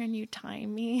corner and you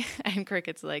time me? And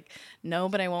Cricket's like, no,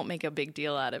 but I won't make a big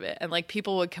deal out of it. And like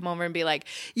people would come over and be like,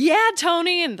 yeah,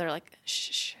 Tony. And they're like,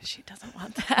 shh, she doesn't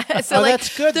want that. So like,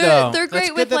 that's good, they're though. great That's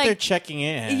good with that like, they're checking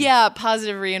in. yeah,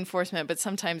 positive reinforcement, but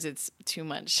sometimes it's too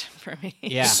much for me.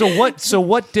 Yeah. So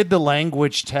what did the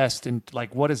language test, and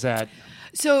like what is that?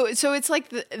 So it's like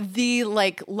the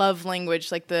like love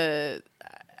language, like the,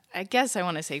 I guess I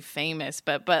want to say famous,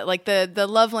 but like the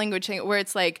love language thing where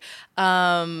it's like,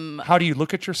 How do you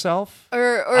look at yourself?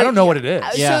 or I don't know what it is.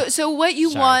 Yeah. So what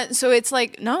you Sorry. want? So it's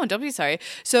like, no, don't be sorry.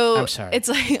 So I'm sorry. it's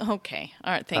like, okay,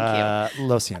 all right, thank you.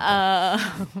 Lo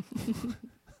siento.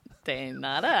 De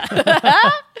nada.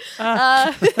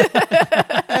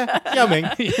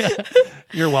 Yumming.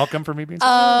 You're welcome for me being.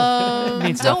 It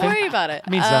means Don't nothing. worry about it.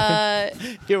 Means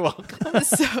nothing. You're welcome.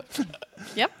 So,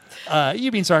 yep, You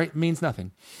being sorry means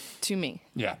nothing. to me.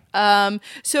 Yeah.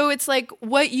 So it's like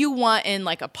what you want in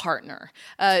like a partner.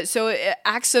 So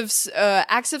acts of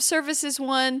service is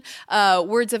one.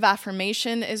 Words of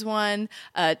affirmation is one.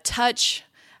 Touch.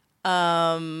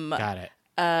 Got it.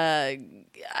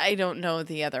 I don't know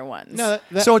the other ones. No,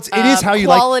 So it is how you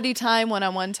like. quality time,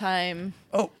 one-on-one time.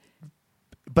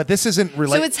 But this isn't So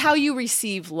related. it's how you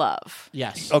receive love.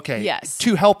 yes. Okay. Yes.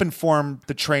 To help inform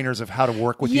the trainers of how to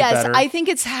work with you Yes, better. I think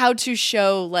it's how to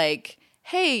show like,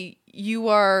 hey, you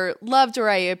are loved, or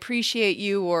I appreciate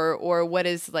you, or what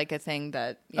is like a thing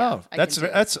that. Yeah, I that's can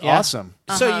do. that's Yeah. awesome.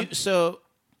 So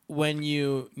when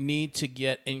you need to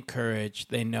get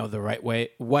encouraged, they know the right way.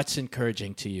 What's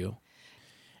encouraging to you?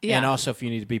 Yeah. And also, if you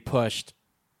need to be pushed,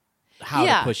 how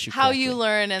to push you. how correctly. you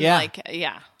learn, and Yeah. like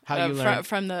How you learn.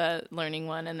 from the learning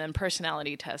one, and then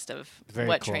personality test of Very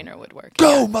what cool. trainer would work.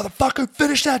 Go, motherfucker!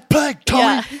 Finish that plank, Tony.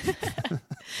 Yeah.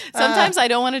 Sometimes I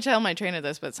don't want to tell my trainer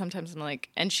this, but sometimes I'm like,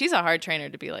 and she's a hard trainer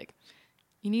to be like,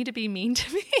 you need to be mean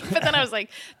to me. But then I was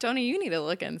like, Tony, you need to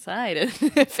look inside and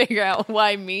figure out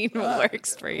why mean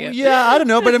works for you. Yeah, I don't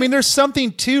know, but I mean, there's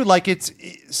something too. Like it's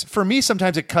for me.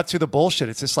 Sometimes it cuts through the bullshit.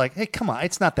 It's just like, hey, come on,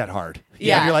 it's not that hard.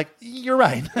 Yeah. And you're like, you're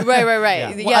right.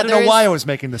 Right. Well, I don't know why I was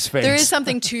making this face. There is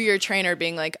something to your trainer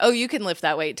being like, oh, you can lift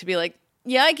that weight, to be like,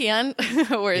 yeah, I can.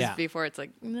 Whereas Yeah. before it's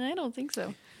like, I don't think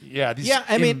so. Yeah, these Yeah,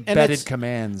 I mean, and embedded it's-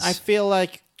 commands. I feel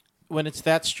like when it's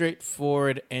that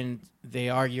straightforward and they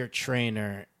are your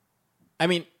trainer, I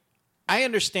mean, I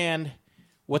understand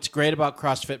what's great about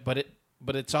CrossFit, but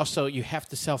but it's also you have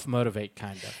to self-motivate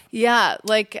kind of. Yeah,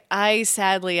 like I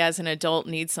sadly as an adult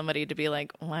need somebody to be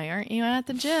like, why aren't you at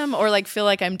the gym? Or like feel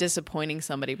like I'm disappointing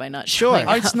somebody by not showing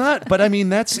up. It's not, but I mean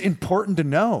that's important to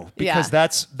know because Yeah.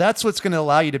 that's what's going to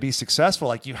allow you to be successful.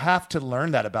 Like you have to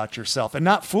learn that about yourself and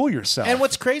not fool yourself. And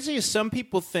what's crazy is some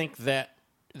people think that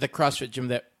the CrossFit gym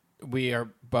that we were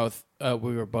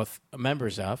both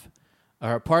members of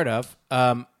or a part of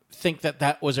think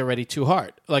that was already too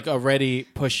hard, like already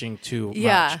pushing too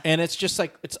much. And it's just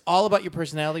like it's all about your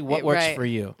personality, what works Right. for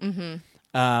you.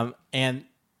 And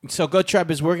so Go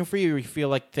Tribe is working for you, or you feel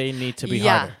like they need to be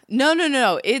harder?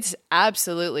 No. It's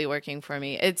absolutely working for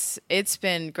me. It's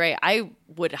been great. I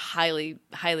would highly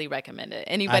recommend it.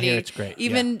 Anybody, I hear it's great.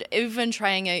 Even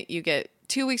trying it, you get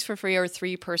 2 weeks for free or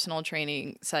 3 personal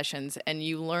training sessions, and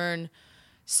you learn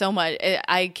so much.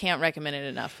 I can't recommend it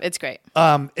enough. It's great.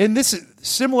 And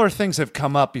similar things have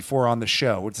come up before on the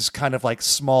show, which is kind of like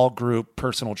small group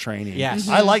personal training. Yes.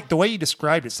 I like the way you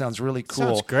described it. Sounds really cool.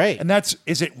 Sounds great. And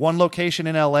is it one location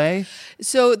in LA?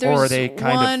 So there's Or are they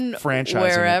kind one of franchising it?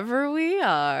 wherever we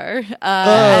are, and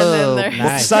Oh, then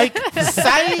nice. Psych.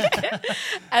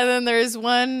 and then there's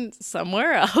one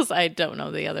somewhere else. I don't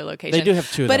know the other location. They do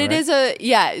have 2 but though, it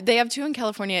right? is they have 2 in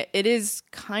California. It is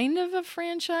kind of a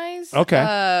franchise.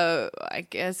 Okay. I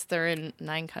guess they're in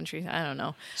 9 countries. I don't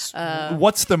know.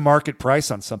 What's the market price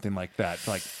on something like that?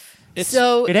 Like,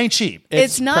 So it ain't cheap.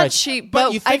 it's not priced. cheap, but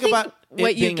but you I think think about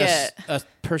what it you being get. a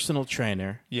personal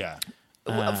trainer. Yeah.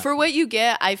 For what you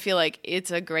get, I feel like it's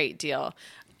a great deal.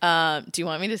 Do you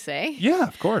want me to say? Yeah,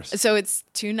 of course. So it's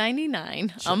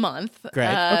 $299 a month. Great.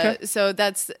 Okay. So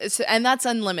that's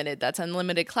unlimited. That's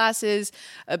unlimited classes.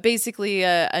 Basically,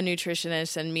 a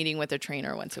nutritionist and meeting with a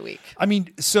trainer once a week. I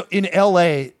mean, so in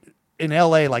LA,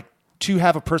 like to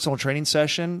have a personal training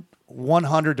session,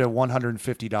 $100 to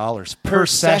 $150 per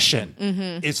session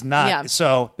is not. Yeah.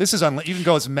 So this is you can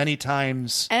go as many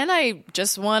times. And I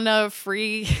just won a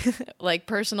free like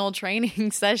personal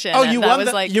training session. Oh, and you that won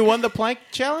was like, you won the plank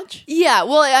challenge? yeah.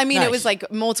 Well, I mean, Nice. it was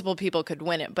like multiple people could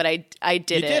win it, but I did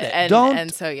did it.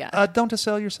 and so yeah. Don't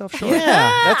sell yourself short. Yeah,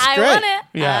 that's I great. won it.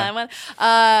 Yeah. I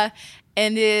won.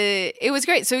 And it was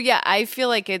great. So yeah, I feel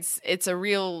like it's a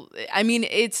real. I mean,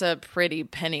 it's a pretty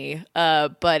penny,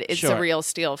 but it's Sure. a real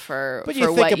steal for But you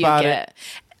think what you about get. it.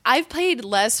 I've paid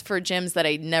less for gyms that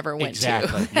I never went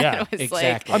Exactly. to. Yeah, it was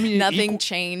exactly. like I mean, nothing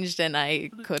changed, and I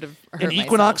could have hurt An myself.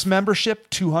 Equinox membership,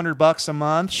 $200 a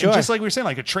month. Sure. And just like we were saying,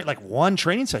 like one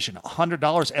training session,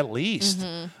 $100 at least.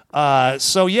 Mm-hmm.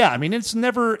 So yeah, I mean, it's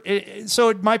never. So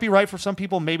it might be right for some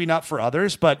people, maybe not for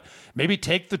others. But maybe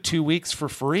take the 2 weeks for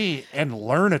free and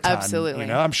learn a ton. Absolutely. You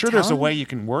know, I'm sure Tell there's a them. way you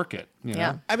can work it. You know?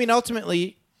 Yeah. I mean,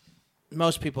 ultimately,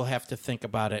 most people have to think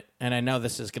about it, and I know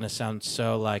this is going to sound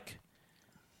so like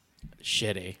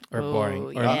shitty or Ooh,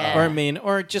 boring yeah. or mean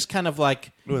or just kind of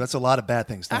like Ooh, that's a lot of bad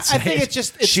things to I say. think it's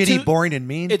shitty, too- boring, and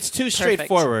mean. it's too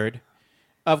straightforward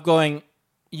of going,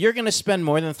 you're going to spend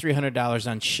more than $300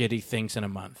 on shitty things in a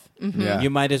month. Yeah. You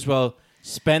might as well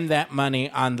spend that money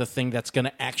on the thing that's going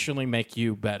to actually make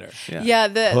you better. Yeah,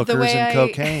 the hookers way and I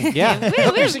cocaine. Yeah.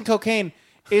 Hookers and cocaine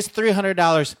is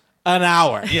 $300 an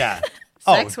hour. Yeah.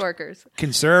 sex workers.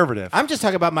 Conservative. I'm just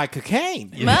talking about my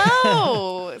cocaine.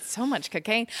 No, so much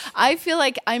cocaine. I feel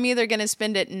like I'm either going to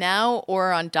spend it now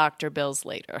or on doctor bills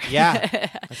later. Yeah.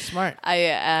 That's smart.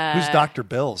 Who's Dr.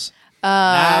 Bills?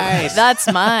 Nice.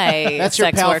 That's my That's your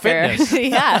sex pal worker. Fitness.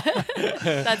 Yeah,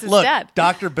 that's his Look, dad.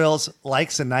 Dr. Bills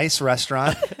likes a nice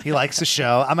restaurant. He likes a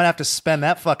show. I'm gonna have to spend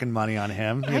that fucking money on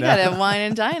him. You I know? gotta wine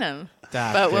and dine him.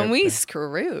 But when we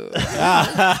screw,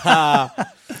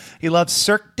 He loves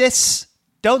Cirque du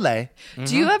Soleil.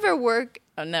 do you ever work?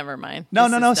 Oh, never mind. No,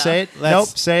 This no, is no. dumb. Say it. Nope.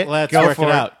 Say it. Let's Go work for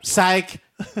it out. Psych.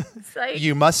 It's like,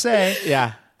 You must say.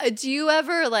 Yeah. do you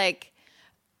ever like?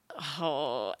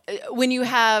 Oh, when you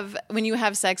have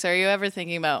sex, are you ever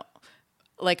thinking about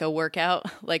like a workout?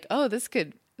 Like, oh, this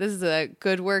is a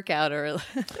good workout, or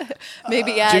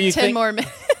maybe do add you 10 think- more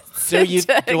minutes.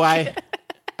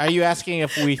 Are you asking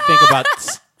if we think about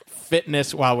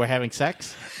fitness while we're having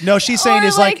sex? No, she's saying Or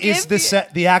is like, like is if this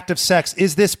the act of sex?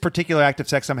 Is this particular act of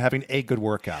sex I'm having a good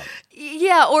workout?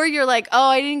 Yeah, or you're like, oh,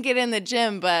 I didn't get in the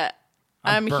gym, but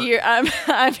I'm burnt. here.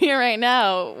 I'm here right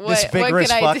now. This What vigorous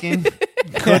can I do? fucking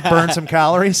could burn some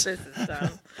calories. This is dumb.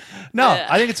 No,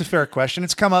 I think it's a fair question.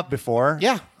 It's come up before.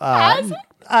 Yeah. Has it?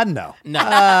 No. No.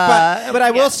 But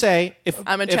I will say if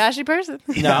I'm a trashy person.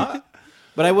 No.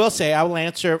 But I will say I will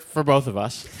answer for both of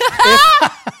us.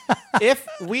 If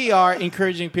we are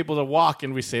encouraging people to walk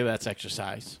and we say that's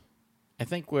exercise, I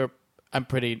think I'm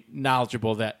pretty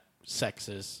knowledgeable that sex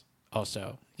is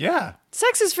also Yeah.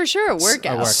 Sex is for sure a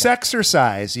workout.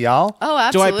 Sexercise, y'all. Oh,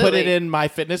 Do I absolutely. put it in my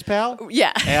fitness pal?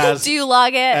 Yeah. As- Do you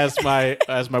log it? as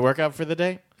my workout for the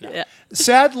day? Yeah.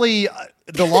 Sadly,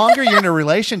 the longer you're in a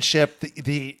relationship,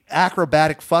 the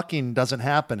acrobatic fucking doesn't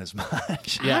happen as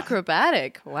much. Yeah.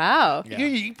 Acrobatic. Wow.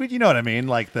 But you know what I mean?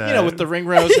 Like the With the ring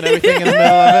rows and everything in the middle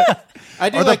of it. I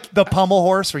do or like the pommel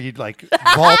horse where you'd like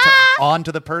vault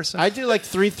onto the person. I do like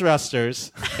 3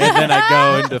 thrusters, and then I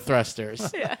go into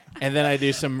thrusters, and then I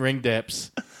do some ring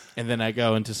dips, and then I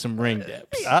go into some ring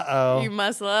dips. You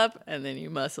muscle up and then you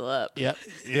muscle up. Yep.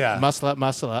 Yeah.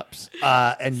 Muscle ups.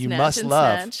 And you Snatch must and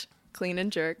love snatch, clean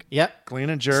and jerk. Yep. clean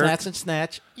and jerk. Snatch and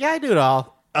snatch. Yeah, I do it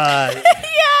all. Yeah,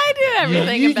 I do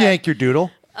everything. You in bed. yank your doodle.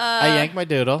 I yank my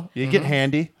doodle. You get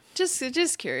handy.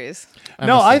 Just curious.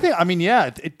 I mean, yeah,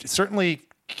 it certainly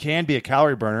can be a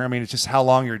calorie burner. I mean, it's just how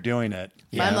long you're doing it.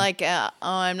 If I'm like,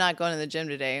 I'm not going to the gym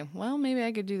today. Well, maybe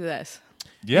I could do this.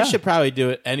 Yeah. You should probably do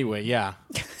it anyway. Yeah.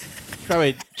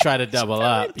 Probably try to double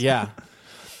up. Yeah.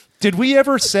 Did we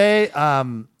ever say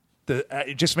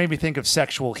it just made me think of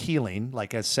sexual healing,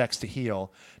 like as sex to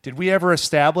heal. Did we ever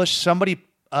establish somebody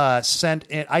sent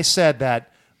in? I said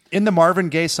that in the Marvin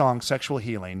Gaye song "Sexual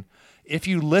Healing," if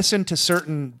you listen to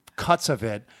certain cuts of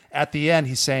it, at the end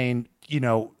he's saying,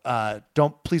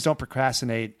 please don't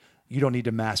procrastinate. You don't need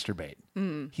to masturbate.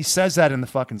 He says that in the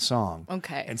fucking song.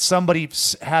 Okay. And somebody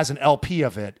has an LP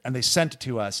of it, and they sent it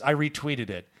to us. I retweeted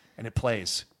it, and it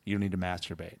plays. You don't need to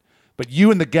masturbate. But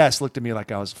you and the guest looked at me like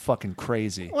I was fucking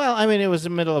crazy. Well, I mean, it was the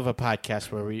middle of a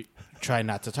podcast where we try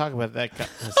not to talk about that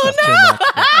stuff too much.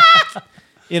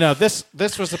 But,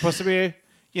 this was supposed to be,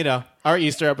 our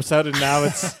Easter episode, and now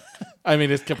it's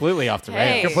completely off the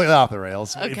rails. Completely off the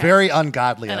rails. Okay. Very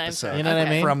ungodly And I'm episode. sorry. You know what I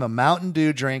mean? From the Mountain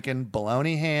Dew drinking,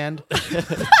 baloney hand.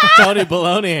 Tony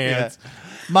Baloney hands.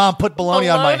 Mom, put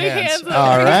baloney on my Baloney hands. hands on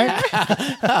All right.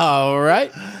 All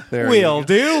right. There We'll you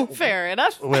do. Fair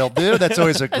enough. Will do. That's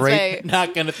always a great, my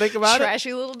Not going to think about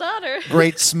trashy little daughter.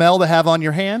 great smell to have on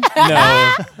your hand.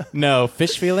 it. No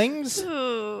fish feelings.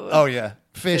 Oh, yeah.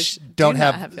 Fish Fish don't do not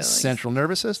have have feelings. central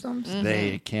nervous systems.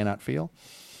 They cannot feel.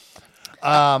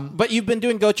 But you've been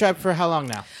doing Go Tribe for how long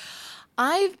now?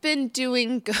 I've been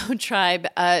doing Go Tribe.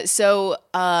 My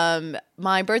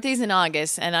birthday's in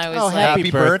August, and I was like,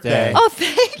 happy birthday. "Oh,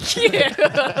 thank you,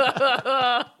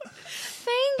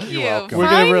 thank you." welcome. We're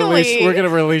gonna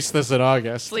release this in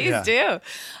August. Please Yeah. do.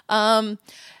 And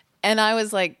I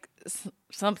was like,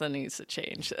 something needs to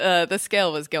change. The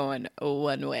scale was going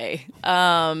one way.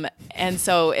 And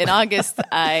so in August,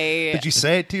 Did you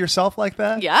say it to yourself like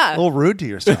that? Yeah. A little rude to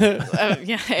yourself.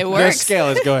 yeah, it The works. scale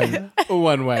is going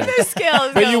one way. The scale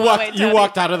is But going you one way, walked you Tony.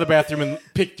 walked out of the bathroom and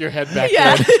picked your head back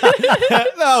Yeah. in.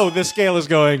 No, the scale is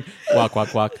going walk,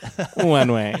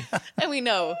 one way. And we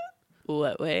know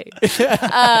what way.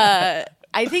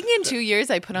 I think in 2 years,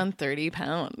 I put on 30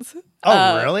 pounds.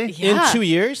 Oh, really? Yeah. In 2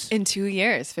 years? In 2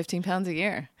 years, 15 pounds a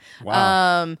year.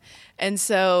 Wow. And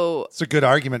so It's a good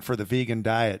argument for the vegan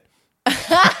diet.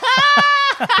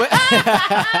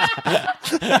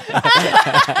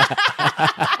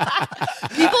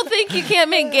 people think you can't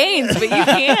make gains, but you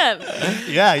can.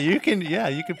 Yeah, you can. Yeah,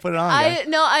 you can put it on.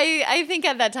 guy. I think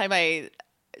at that time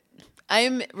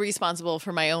I'm responsible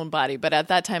for my own body, but at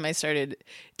that time I started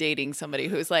dating somebody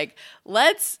who's like,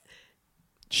 let's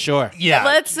Sure.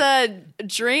 Yeah.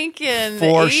 drink and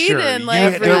For eat sure. and You-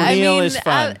 like Every meal is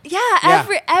fun. Yeah.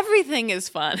 everything is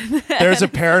fun. There's a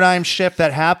paradigm shift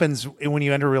that happens when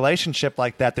you enter a relationship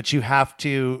like that. That you have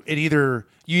to. You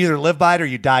either live by it or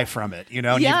you die from it.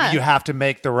 And Yeah. you have to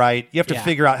make the right. You have to Yeah.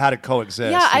 figure out how to coexist.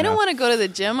 Yeah, I you don't know? want to go to the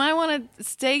gym. I want to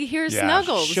stay here Yeah,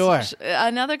 snuggled. sure.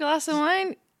 Another glass of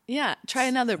wine. Yeah, try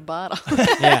another bottle.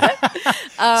 Yeah.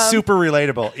 Super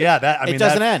relatable. Yeah, that. I mean, It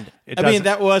doesn't that- end. It I mean, doesn't-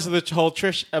 that was the whole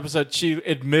Trish episode. She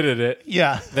admitted it.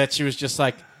 Yeah. That she was just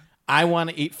like, I want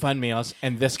to eat fun meals,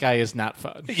 and this guy is not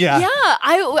fun. Yeah. Yeah,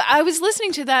 I was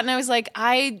listening to that and I was like,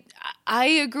 I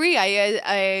agree.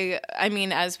 I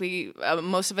mean, as we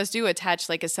most of us do, attach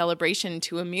like a celebration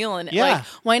to a meal, and Yeah. like,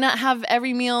 why not have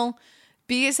every meal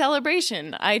be a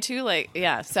celebration? I too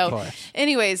yeah. So, course.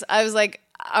 anyways, I was like,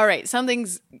 all right,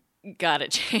 something's gotta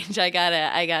change. I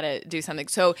gotta do something.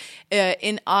 So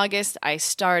in August I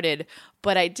started,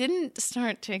 but I didn't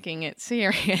start taking it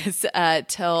serious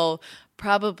till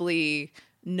probably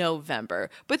November.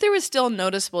 But there was still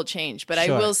noticeable change. But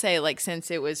Sure. I will say, like,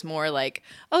 since it was more like,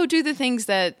 oh, do the things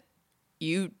that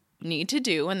you need to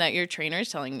do and that your trainer is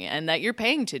telling you and that you're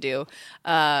paying to do,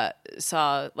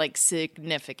 saw like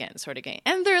significant sort of gain.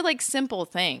 And they're like simple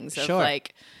things of Sure.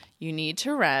 like, you need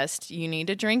to rest, you need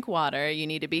to drink water, you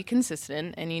need to be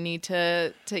consistent, and you need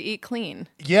to eat clean.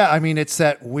 Yeah, I mean, it's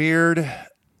that weird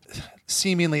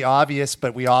seemingly obvious,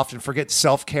 but we often forget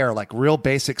self-care, like real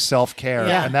basic self-care.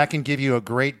 Yeah. And that can give you a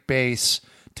great base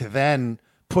to then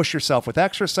push yourself with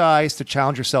exercise, to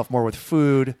challenge yourself more with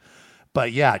food.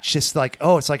 But yeah, it's just like,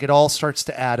 it's like it all starts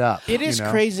to add up. It is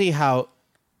crazy how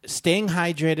staying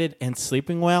hydrated and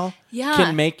sleeping well Yeah.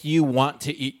 can make you want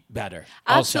to eat better.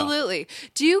 also. Absolutely.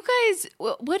 Do you guys,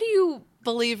 what do you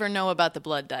believe or know about the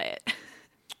blood diet?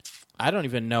 I don't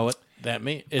even know what that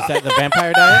means. Is that the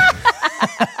vampire diet?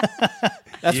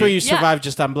 That's where you survive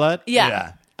just on blood?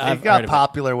 Yeah. I've It got heard of it.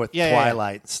 popular with Yeah, yeah, yeah.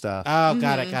 Twilight stuff. Oh,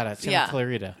 got it. Santa Yeah.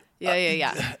 Clarita.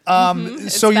 Yeah.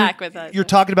 So you're, back with that. you're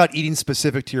talking about eating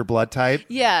specific to your blood type.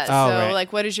 Yeah. So, right.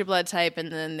 like, what is your blood type?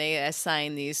 And then they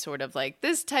assign these sort of like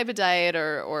this type of diet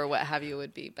or what have you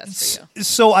would be best for you.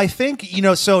 So I think,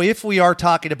 so if we are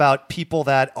talking about people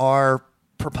that are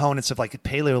proponents of like a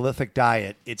Paleolithic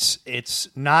diet, it's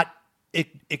not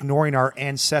ignoring our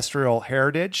ancestral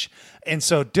heritage. And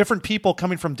so different people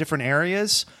coming from different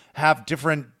areas have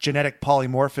different genetic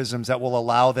polymorphisms that will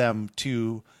allow them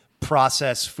to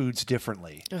process foods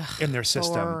differently in their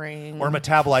system boring. or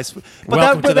metabolize. But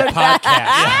Welcome to the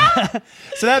podcast.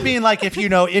 So that being like if you're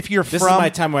This from is my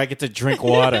time where I get to drink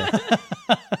water.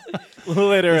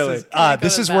 Literally.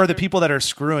 this to is the where the bathroom. people that are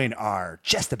screwing are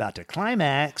just about to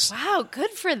climax. Wow, good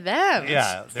for them.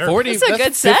 Yeah, they're 40, That's a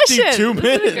good 52 session.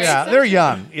 minutes. Yeah, they're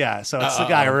young. Yeah, so it's the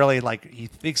guy who really like he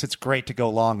thinks it's great to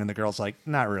go long, and the girl's like,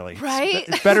 not really. Right?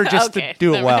 It's better just Okay, to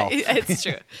do it never well. mind. It's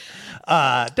true.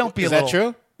 Don't be Is a little. that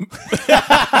true?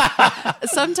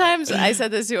 Sometimes I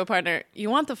said this to a partner, you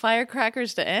want the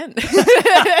firecrackers to end.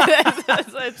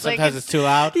 It's Sometimes it's too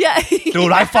loud. yeah.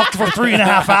 Dude, I fucked for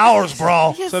 3.5 hours,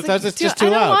 bro. Yes, Sometimes it's just too I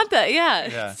don't loud. want that. Yeah.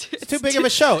 Yeah. It's Too big of a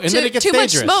show. And then it gets too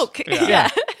dangerous. much smoke. Yeah.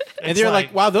 And you're like-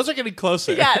 like, wow, those are getting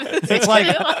closer. Yeah. It's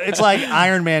like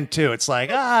Iron Man 2. It's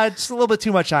like it's a little bit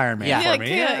too much Iron Man Yeah. for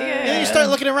me. And then you start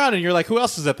looking around and you're like, who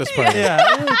else is at this party?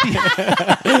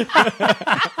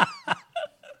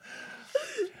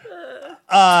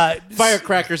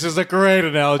 Firecrackers is a great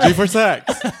analogy for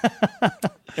sex.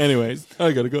 Anyways,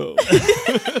 I gotta go.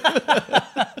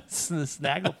 It's the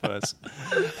Snagglepuss.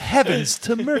 Heavens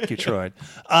to Murgatroyd.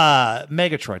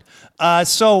 Megatroid.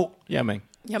 So Yumming.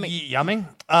 Yummy. yumming.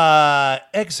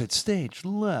 Exit stage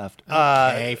left.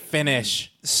 Okay,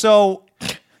 finish. So,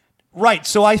 right.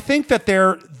 So I think that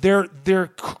there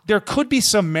could be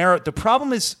some merit. The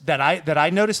problem is that I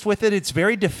noticed with it, it's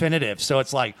very definitive. So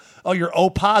it's like, oh, you're O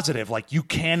positive. Like you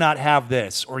cannot have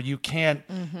this, or you can't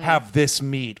have this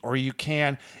meat, or you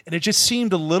can. And it just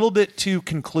seemed a little bit too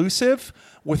conclusive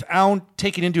without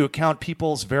taking into account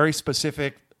people's very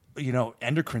specific,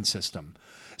 endocrine system.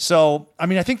 So, I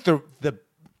mean, I think the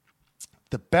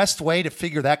best way to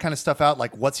figure that kind of stuff out,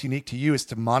 like what's unique to you, is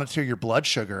to monitor your blood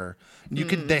sugar. You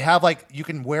can you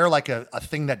can wear like a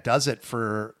thing that does it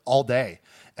for all day.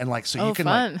 And like, so you can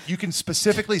fun. you can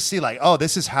specifically see like, oh,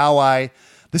 this is how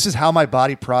my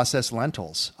body processed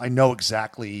lentils. I know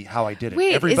exactly how I did it.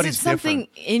 Wait, Everybody's is it something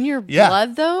different. in your Yeah.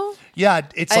 blood though? Yeah,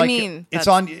 it's I like mean, it's that's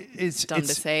on. It's Dumb to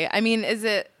say. I mean, is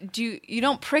it? You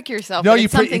don't prick yourself? No, but you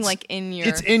it's put something like in your.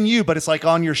 It's in you, but it's like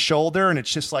on your shoulder, and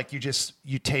it's just like you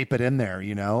tape it in there,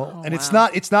 and it's wow.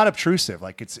 not obtrusive.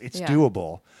 Like it's Yeah.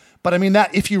 doable. But I mean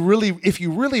that if you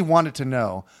really wanted to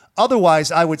know.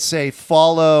 Otherwise, I would say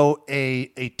follow a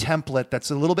template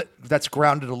that's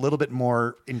grounded a little bit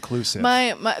more inclusive.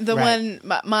 My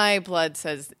Right. my blood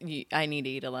says I need to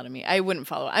eat a lot of meat. I wouldn't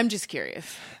follow. I'm just curious.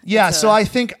 Yeah, It's so a- I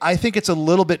think it's a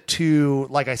little bit too,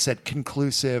 like I said,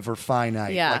 conclusive or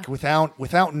finite. Yeah. Like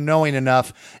without knowing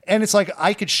enough. And it's like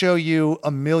I could show you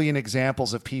a million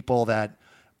examples of people that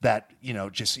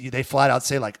just they flat out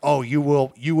say like, oh, you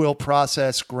will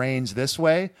process grains this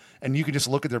way, and you can just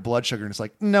look at their blood sugar and it's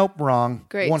like, nope, wrong.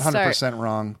 Great 100%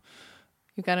 wrong.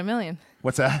 You got a million.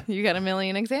 What's that? You got a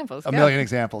million examples. A Go. million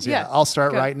examples. Yeah. Yeah. I'll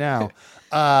start Go. right now.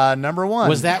 Number one.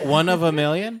 Was that one of a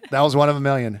million? That was one of a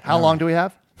million. How long do we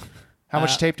have? How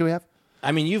much tape do we have?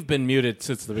 I mean, you've been muted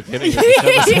since the beginning of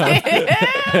this episode.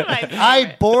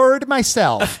 I bored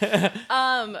myself.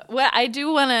 Well, I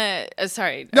do want to.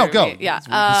 Sorry. No, go. Yeah.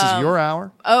 This is your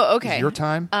hour. Oh, This okay. is your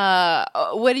time.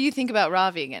 What do you think about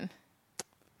raw vegan?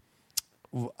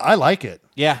 I like it.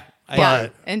 Yeah. Yeah,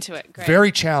 But into it. Great.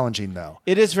 very challenging though.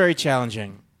 It is very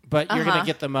challenging, but you're going Uh-huh. to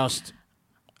get the most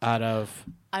out of...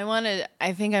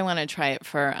 I think I want to try it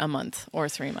for a month or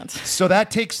 3 months. So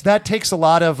that takes a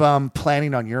lot of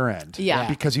planning on your end. Yeah.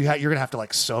 Because you're gonna have to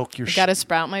like soak your Got to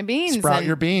sprout my beans. Sprout and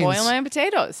your beans. Boil my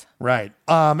potatoes. right.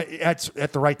 At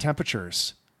the right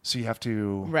temperatures. So you have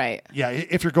to, Right. Yeah,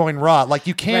 if you're going raw, like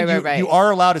you can, Right. you are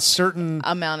allowed a certain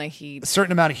amount of heat.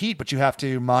 heat, but you have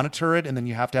to monitor it, and then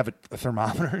you have to have a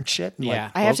thermometer and shit. And Yeah.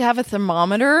 I have to have a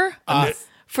thermometer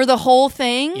for the whole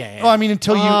thing. Yeah. Oh, I mean,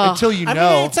 until you I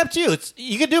know. mean, it's up to you.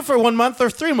 You can do it for 1 month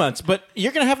or 3 months, but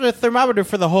you're going to have a thermometer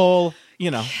for the whole,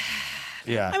 Yeah.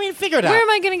 I mean, figure it out. Where am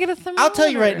I going to get a thermometer? I'll tell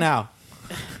you right now.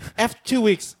 After 2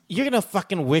 weeks, you're going to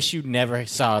fucking wish you never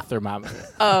saw a thermometer.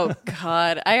 Oh,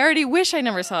 God. I already wish I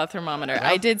never saw a thermometer.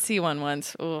 I did see one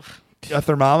once. Oof. A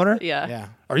thermometer? Yeah. Yeah.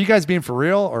 Are you guys being for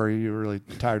real, or are you really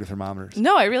tired of thermometers?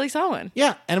 No, I really saw one.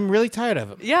 Yeah, and I'm really tired of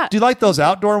them. Yeah. Do you like those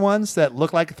outdoor ones that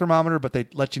look like a thermometer, but they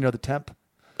let you know the temp?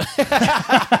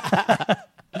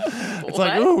 It's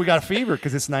like, ooh, we got a fever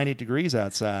because it's 98 degrees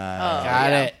outside.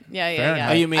 Got it. Yeah.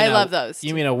 Fahrenheit. Oh, you mean I love those.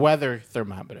 You mean a weather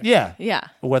thermometer? Yeah. Yeah.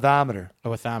 A wethometer. A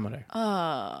wethometer.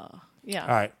 Yeah. All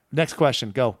right. Next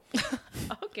question. Go.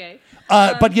 Okay.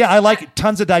 But yeah, I like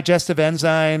tons of digestive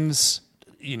enzymes,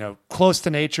 close to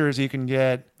nature as you can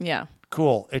get. Yeah.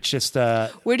 Cool. It's just,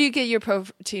 Where do you get your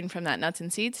protein from that? Nuts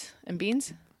and seeds and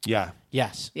beans? yeah.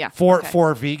 Yes. Yeah.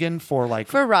 For vegan, for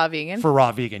raw vegan. For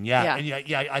raw vegan, yeah. Yeah. And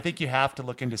yeah, I think you have to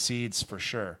look into seeds for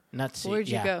sure. Nuts. Where'd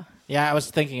you go? Yeah, I was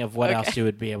thinking of what Okay. else you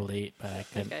would be able to eat, but I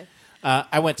couldn't. Okay.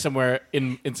 I went somewhere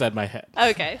inside my head.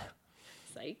 Okay.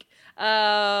 Psych.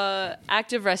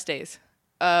 Active rest days.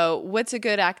 What's a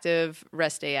good active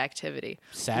rest day activity?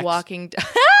 Sex? Walking.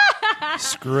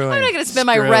 Screwing. I'm not going to spend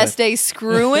my Screwing. rest day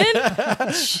screwing.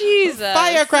 Jesus.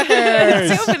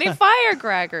 Firecrackers! So many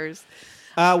firecrackers.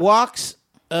 Walks,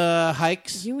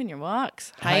 hikes. You and your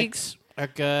walks. Hikes. are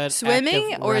good.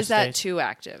 Swimming, Active or is rest that days. too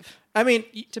active? I mean,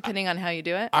 Depending on how you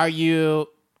do it. are you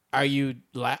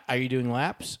doing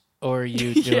laps, or are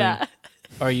you doing? Yeah.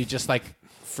 Or are you just like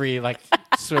free, like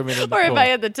swimming in the Or pool? am I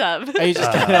in the tub? Are you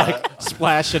just kind of like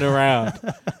splashing around?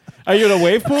 Are you in a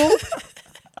wave pool?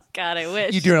 God, I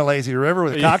wish. You doing a lazy river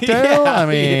with a cocktail? I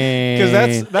mean,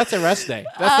 because that's a rest day.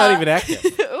 That's not even active.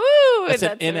 Ooh, That's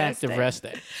an a inactive rest day.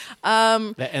 rest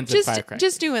day. That ends in firecrackers.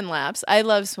 Just doing laps. I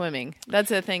love swimming.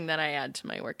 That's a thing that I add to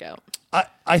my workout.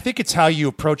 I think it's how you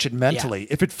approach it mentally.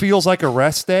 If it feels like a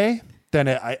rest day, then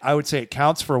I would say it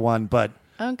counts for one. But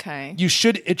Okay.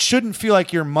 it shouldn't feel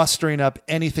like you're mustering up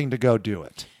anything to go do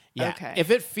it. Yeah. Okay. If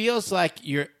it feels like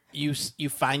you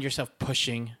find yourself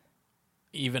pushing,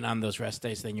 even on those rest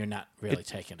days, then you're not really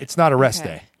taking it. It's not a rest Okay.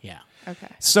 day. Yeah. Okay.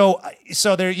 So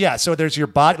there's your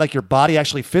body, like your body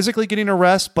actually physically getting a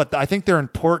rest, but I think they're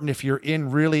important if you're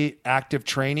in really active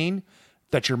training,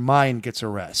 that your mind gets a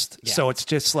rest. Yeah. So it's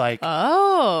just like,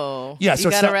 Oh. Yeah, so you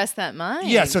it's gotta not- rest that mind.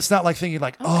 yeah, so it's not like thinking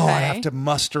like, oh, I Okay. have to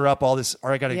muster up all this,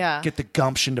 or I got to Yeah. get the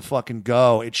gumption to fucking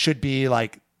go. It should be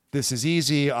like, this is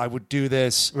easy. I would do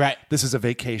this. Right. This is a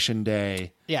vacation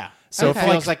day. Yeah. So So if it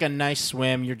like- feels like a nice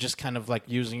swim. You're just kind of like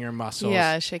using your muscles.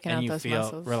 Yeah, shaking and out you those feel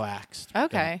muscles. relaxed.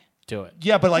 Okay. Do it.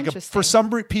 Yeah, but like for Interesting. some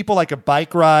people, like a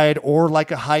bike ride or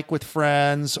like a hike with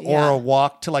friends or Yeah. a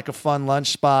walk to like a fun lunch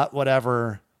spot,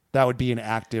 whatever, that would be an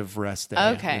active rest day.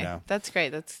 Okay. You know? That's great.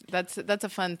 That's a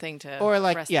fun thing to Or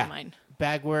like, rest yeah, the mind.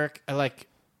 bag work. I like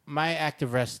my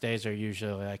active rest days are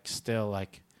usually like still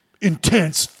like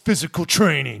Intense physical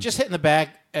training. just hitting the bag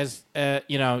as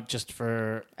just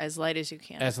for As light as you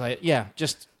can. as like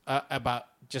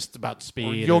just about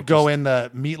speed. You'll or go just- in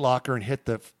the meat locker and hit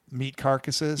the meat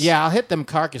carcasses. Yeah, I'll hit them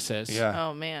carcasses. Yeah.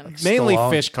 Oh man. Mainly Stallone.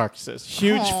 fish carcasses.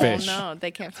 Huge Oh fish. no,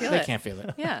 they can't feel They it. can't feel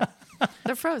it. Yeah.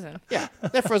 They're frozen. Yeah,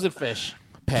 they're frozen fish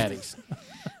patties.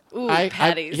 Ooh, I-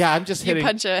 patties. I'm just You hitting.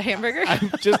 punch a hamburger?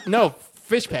 I'm just no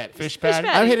fish patties. Fish patty.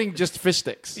 patty. I'm hitting just fish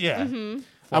sticks. Yeah. Mm-hmm.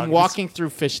 Well, I'm walking through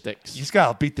fish sticks. He's got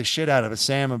to beat the shit out of a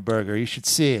salmon burger. You should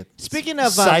see it. Speaking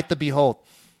of sight to behold.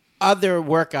 other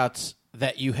workouts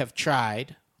that you have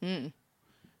tried,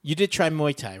 you did try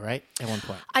Muay Thai, right? At one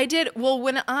point. I did. Well,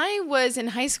 when I was in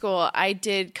high school, I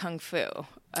did Kung Fu, like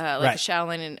Right.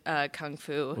 Shaolin and Kung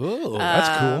Fu. Ooh,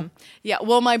 That's cool. Yeah.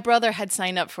 Well, my brother had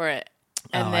signed up for it.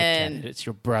 And I then, get it. It's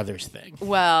your brother's thing.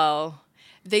 well,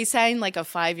 they signed like a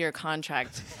 5-year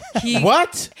contract.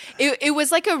 What? It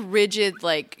was like a rigid,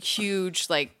 like huge,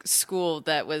 like school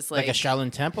that was Like a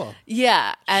Shaolin temple?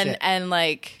 yeah, Shit. and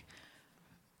like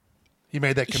He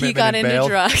made that he commitment got and into bailed.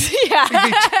 drugs. Yeah,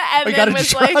 and he then got into was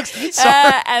drugs? like,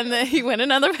 Sorry. and then he went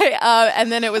another way.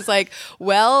 And then it was like,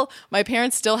 well, my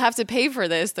parents still have to pay for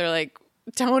this. They're like,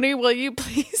 Toni, will you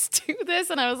please do this?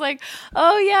 And I was like,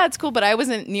 oh yeah, it's cool, but I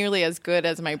wasn't nearly as good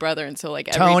as my brother, and so like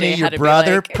every Toni, day your had to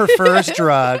brother be like, prefers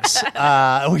drugs.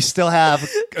 We still have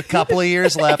a couple of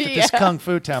years left at this Yeah. Kung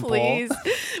Fu temple.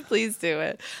 please do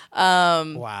it.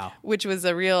 Wow. Which was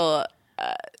a real,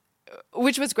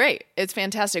 which was great. It's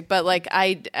fantastic. But like,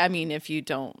 I mean, if you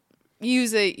don't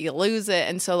use it, you lose it.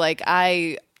 And so like,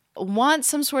 I want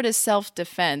some sort of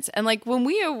self-defense. And like when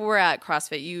we were at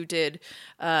CrossFit, you did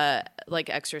like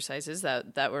exercises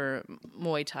that were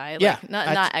Muay Thai. Like, Yeah.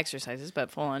 Not exercises,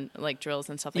 but full on like drills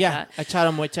and stuff like Yeah, that. I taught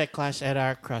a Muay Thai class at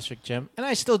our CrossFit gym, and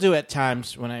I still do at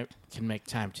times when I can make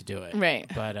time to do it. Right.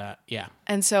 But yeah.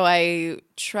 And so I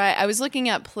was looking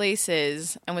at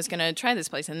places and was going to try this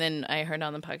place, and then I heard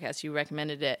on the podcast you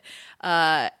recommended it.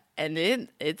 And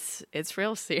it's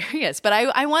real serious. But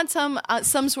I want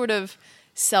some sort of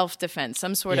self-defense,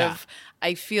 some sort of,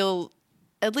 I feel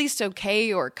at least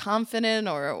okay or confident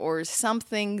or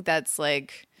something that's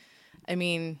like, I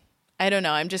mean, I don't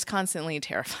know. I'm just constantly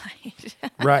terrified.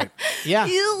 Right. Yeah.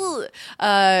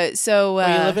 So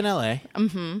Well, you live in L.A.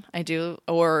 I do,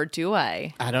 or do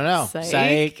I? I don't know.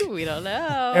 Psych. We don't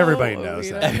know. Everybody knows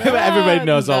We that. don't know. Everybody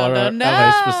knows all of our No.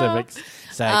 LA specifics.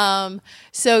 Psych.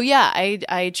 So yeah,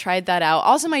 I tried that out.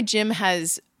 Also, my gym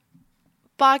has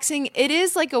boxing. It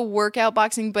is like a workout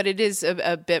boxing, but it is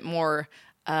a bit more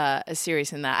serious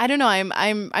than that. I don't know.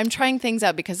 I'm trying things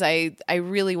out because I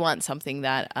really want something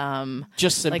that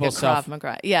Just simple like a self. Krav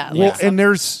Maga. Yeah. Well, like and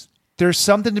there's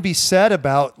something to be said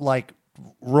about like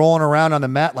rolling around on the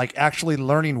mat, like actually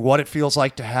learning what it feels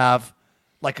like to have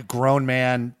like a grown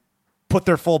man put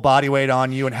their full body weight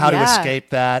on you and how to Yeah.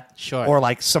 escape that. Sure. Or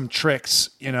like some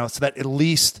tricks, so that at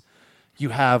least you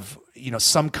have,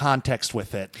 some context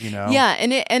with it, Yeah,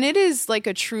 and it is like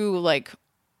a true like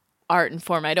art and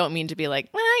form. I don't mean to be like,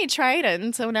 well, I tried it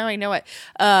and so now I know it.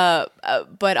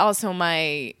 But also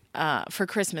my for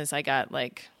Christmas I got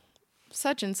like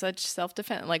such and such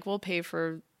self-defense. Like we'll pay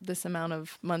for this amount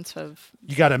of months of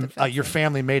You got your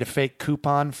family made a fake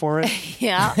coupon for it.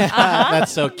 yeah.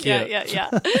 That's so cute.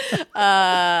 Yeah.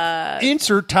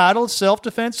 Insert title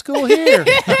self-defense school here.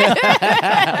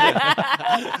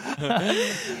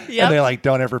 Yep. And they like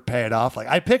don't ever pay it off. Like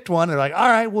I picked one. They're like, all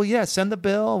right, well, yeah, send the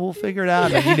bill. We'll figure it out.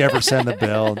 And then you never send the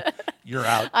bill. You're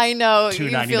out. I know you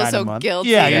 $2.99 feel a so month. guilty.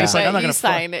 Yeah, you're just but like, I'm not you gonna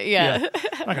sign it. Yeah.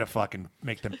 I'm not gonna fucking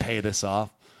make them pay this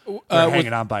off. They're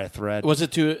hanging on by a thread. Was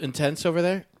it too intense over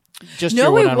there? Just No, your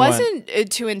it one-on-one?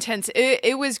 wasn't too intense.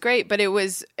 It was great, but it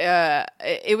was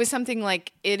something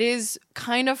like it is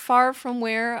kind of far from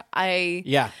where I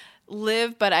Yeah.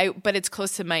 live, but it's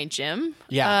close to my gym.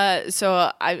 Yeah.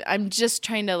 So I'm just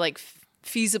trying to like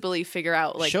feasibly figure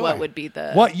out like Sure. what would be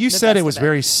the What you the said best it was of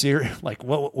very serious. Like,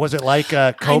 what was it like?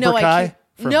 I Cobra know, Kai?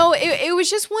 No, it was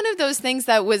just one of those things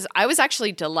that I was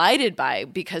actually delighted by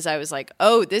because I was like,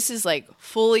 oh, this is like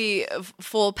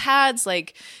full pads.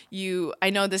 Like I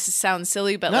know this sounds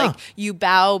silly, but No. like you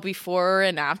bow before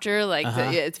and after. Like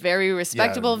it's very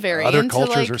respectable, very Other into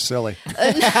cultures like are silly.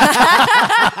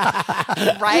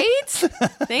 right.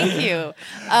 Thank you.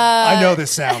 I know this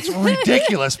sounds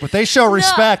ridiculous, but they show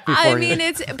respect No, before I mean, you.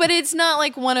 it's not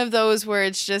like one of those where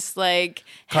it's just like,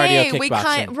 Cardio hey, we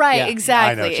kickboxing. right, Yeah.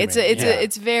 exactly. I know what you It's mean.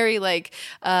 it's very like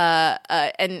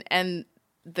and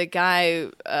the guy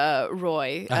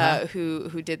Roy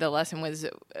who did the lesson was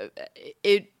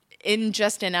it in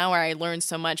just an hour I learned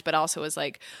so much, but also was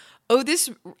like, oh,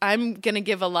 I'm going to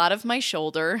give a lot of my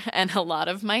shoulder and a lot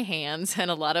of my hands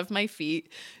and a lot of my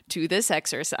feet to this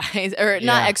exercise or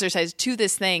not Yeah. exercise, to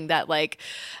this thing that like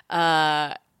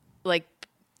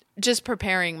just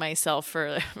preparing myself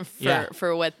for Yeah.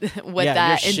 what Yeah,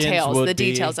 that your shins entails, would the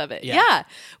be- details of it. yeah. Yeah,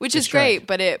 which is Described.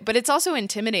 great, but it's also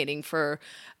intimidating for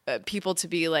people to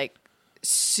be like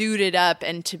suited up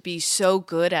and to be so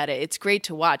good at it. It's great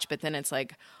to watch, but then it's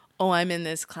like, oh, I'm in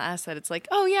this class that it's like,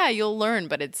 oh yeah, you'll learn,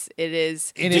 but it's And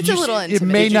it's it a just- little it intimidating.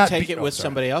 may Did you not take be- it oh, with sorry.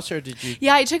 somebody else, or did you?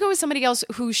 Yeah, I took it with somebody else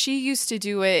who she used to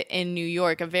do it in New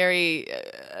York, a very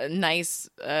nice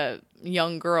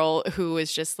young girl who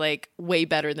was just like way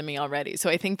better than me already. So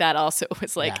I think that also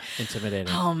was like, Yeah,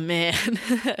 intimidating. oh man.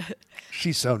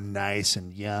 She's so nice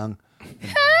and young, and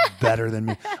better than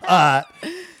me.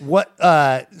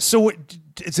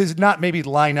 Does it not maybe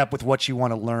line up with what you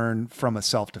want to learn from a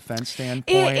self-defense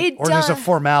standpoint, It or there's a does.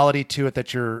 formality to it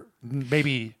that you're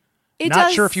maybe It not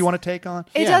does. sure if you want to take on?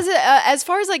 It Yeah. does as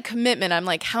far as like commitment. I'm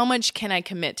like, how much can I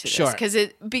commit to this? Sure.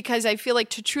 Because I feel like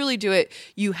to truly do it,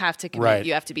 you have to commit. Right.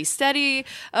 You have to be steady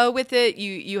with it.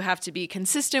 You have to be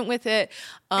consistent with it.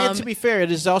 And to be fair,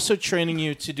 it is also training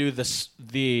you to do the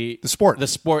sport. the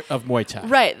sport of Muay Thai,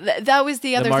 Right. That was the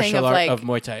the other thing martial of art like, of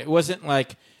Muay Thai. It wasn't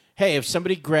like, hey, if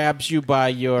somebody grabs you by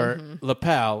your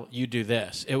lapel, you do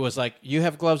this. It was like, you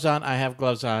have gloves on, I have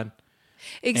gloves on,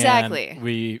 exactly. and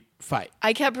we fight.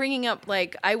 I kept bringing up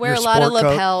like I wear Your a lot of sport coat?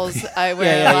 lapels. I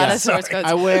wear Yeah, a lot yeah. of sports coats.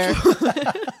 I wear.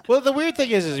 Well, the weird thing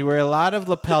is you wear a lot of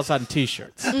lapels on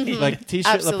T-shirts, like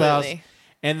T-shirt lapels, Absolutely.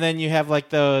 and then you have like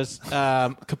those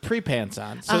capri pants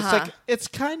on. So it's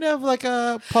kind of like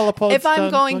a Paula Poundstone. If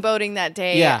I'm going boating that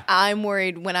day, Yeah. I'm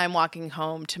worried when I'm walking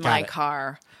home to my it.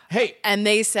 car. Hey, And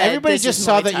they said everybody this just is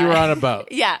saw Muay that you were Thai. on a boat.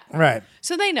 Yeah. Right.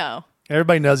 So they know.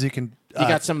 Everybody knows you can. You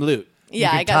got some loot. you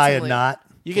Yeah, can I got tie some a loot. knot.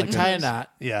 You can tie a knot.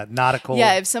 Yeah, nautical.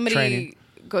 Yeah, if somebody training.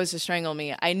 goes to strangle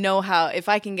me, I know how. If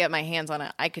I can get my hands on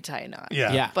it, I could tie a knot.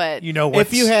 Yeah. Yeah. But You know what?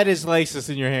 If you had his laces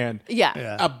in your hand,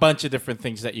 yeah, a bunch of different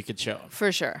things that you could show him.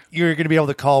 for sure. you're going to be able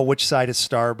to call which side is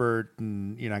starboard,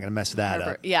 and you're not going to mess that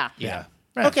up. Yeah. Yeah.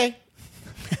 Okay.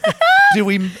 Do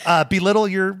we belittle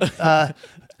your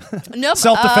Nope.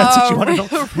 Self-defense that you wanna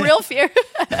know? Real fear.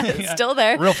 It's still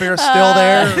there. real fear still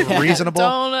there? Reasonable.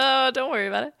 Don't worry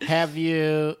about it. Have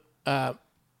you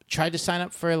tried to sign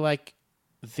up for like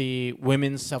the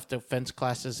women's self-defense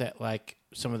classes at like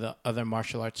some of the other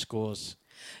martial arts schools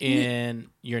in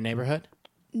your neighborhood?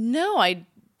 No, I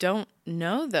don't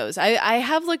know those. I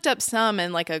have looked up some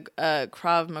and like a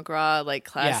Krav Maga like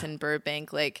class Yeah. in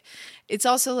Burbank. Like, it's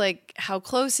also like, how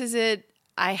close is it?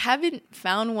 I haven't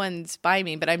found ones by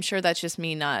me, but I'm sure that's just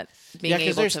me not being 'cause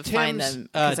able there's to find Tim's, them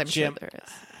because I'm gym. sure there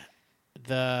is.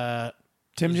 The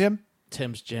Tim Jim?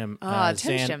 Tim's gym. Tim's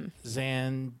gym.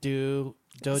 Zandu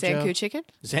Dojo. Zanku chicken?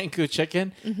 Zanku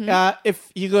chicken.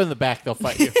 If you go in the back, they'll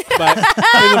fight you. But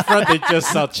in the front, they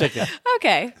just sell chicken.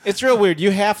 Okay. It's real weird.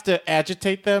 You have to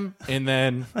agitate them, and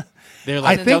then they're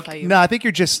like, I they'll think fight you. no. I think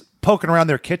you're just poking around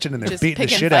their kitchen and they're Just beating the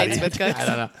picking shit out of fights you. with cooks.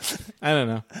 I don't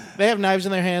know. They have knives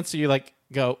in their hands, so you like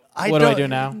go, what do I don't- do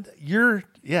now?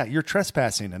 You're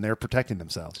trespassing and they're protecting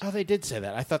themselves. Oh, they did say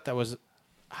that. I thought that was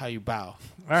how you bow.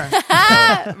 All right.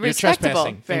 Respectable.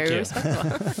 trespassing. Very Thank you.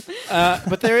 respectable.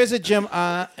 But there is a gym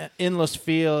in Los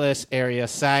Feliz area.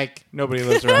 Psych. Nobody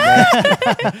lives around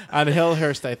there. On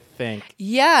Hillhurst, I think.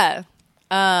 Yeah.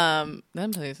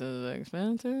 That place is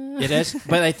expensive. It is.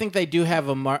 But I think they do have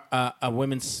a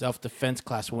women's self-defense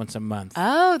class once a month.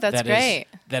 Oh, that's That is- great.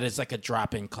 that is like a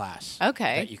drop-in class.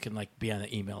 Okay. That you can like be on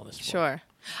the email list for. Sure.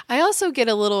 I also get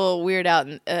a little weird out,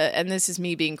 and this is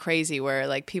me being crazy, where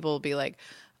like people will be like,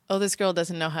 "Oh, this girl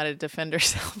doesn't know how to defend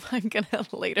herself. I'm gonna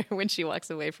later when she walks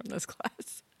away from this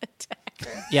class attack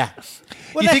her." Yeah.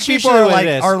 Well, You think that's people usually are what like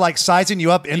it is. are like sizing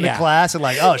you up in the Yeah. class and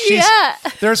like, oh, Yeah.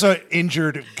 there's an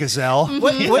injured gazelle.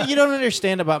 What you don't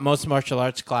understand about most martial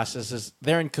arts classes is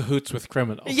they're in cahoots with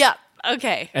criminals. Yeah.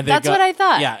 Okay. And That's what I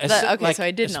thought. Yeah. Okay, like, so I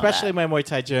did know especially that. my Muay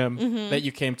Thai gym that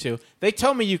you came to. They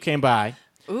told me you came by.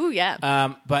 Ooh, yeah.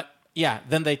 But yeah,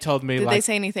 then they told me Did like, they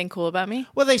say anything cool about me?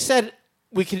 well, they said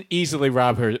we could easily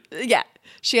rob her. Yeah.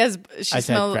 She said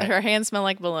crap. her hands smell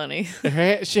like bologna.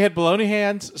 She had bologna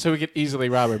hands, so we could easily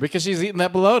rob her because she's eating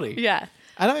that bologna. Yeah.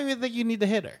 I don't even think you need to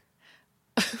hit her.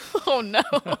 Oh no.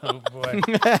 Oh boy.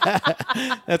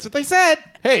 That's what they said.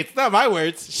 Hey, it's not my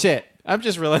words. Shit. I'm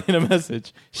just relaying a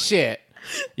message. Shit.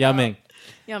 Yao Ming.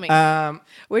 Yummy. Um,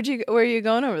 Where are you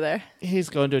going over there? he's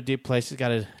going to a deep place. He's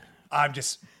got a. I'm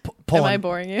just Am pulling. I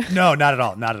boring you? No, not at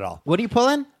all. Not at all. What are you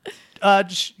pulling?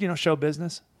 Just show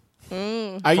business.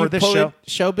 Are you this pulling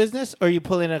show business, or are you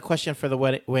pulling a question for the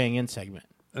weighing in segment?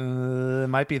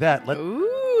 Might be that.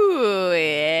 Ooh.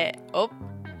 Yeah. Oh.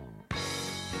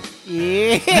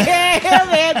 Yeah,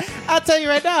 man. I'll tell you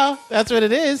right now. That's what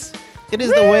it is. It is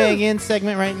the weighing in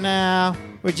segment right now.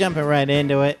 We're jumping right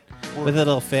into it with a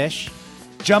little fish.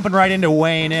 Jumping right into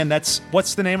weighing in.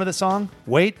 What's the name of the song?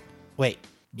 Wait Wait.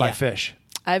 by Yeah. Fish.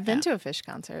 I've been to a Fish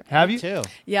concert. Have you? Too.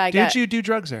 Yeah, I Did got. you do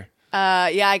drugs there?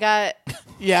 Yeah, I got.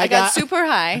 Yeah, I got super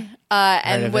high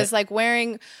and of was it. like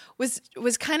wearing was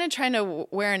kind of trying to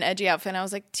wear an edgy outfit. And I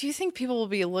was like, do you think people will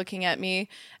be looking at me?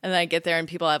 And then I get there and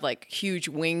people have like huge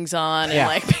wings on and Yeah.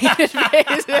 like painted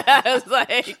faces. I was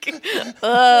like,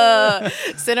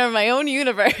 center of my own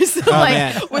universe.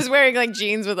 man. Was wearing like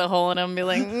jeans with a hole in them. Be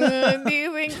like, do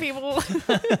you think people?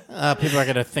 People are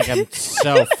gonna think I'm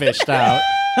so fished out.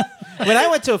 When I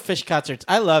went to a Fish concert,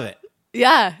 I love it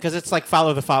Yeah, because it's like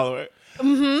follow the follower.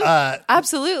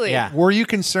 absolutely. Yeah. Were you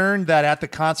concerned that at the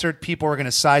concert people were going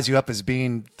to size you up as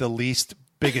being the least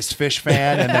biggest Fish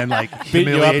fan and then like Beat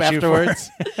you up humiliate you afterwards.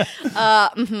 Yeah.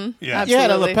 You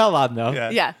had a Absolutely. lapel on though.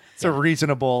 Yeah. It's a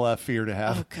reasonable fear to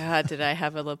have. Oh God, did I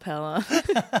have a lapel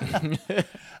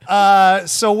on?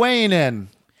 So weighing in.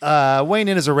 Weighing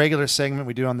in is a regular segment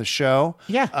we do on the show.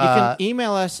 Yeah, you can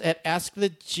email us at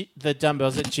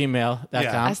askthedumbbells@gmail.com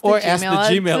Yeah. or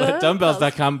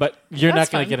askthegmail@dumbbells.com, but you're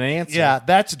That's not going to fun. get an answer. Yeah,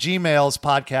 that's Gmail's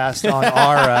podcast on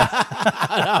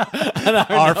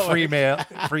our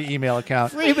free email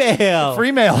account. Free mail.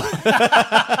 Free mail.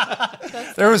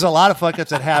 There was a lot of fuck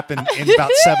ups that happened in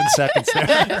about 7 seconds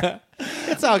there.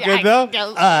 That's all good, though.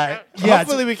 Yeah,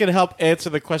 Hopefully we can help answer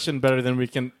the question better than we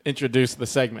can introduce the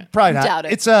segment. probably not. Doubt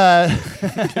it. It's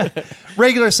a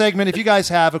regular segment. If you guys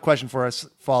have a question for us,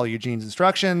 follow Eugene's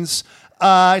instructions.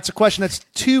 It's a question that's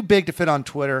too big to fit on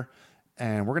Twitter,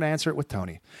 and we're going to answer it with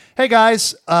Toni. Hey,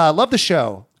 guys. Love the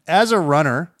show. As a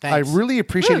runner, Thanks. I really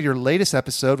appreciated your latest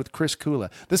episode with Chris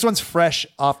Kula. This one's fresh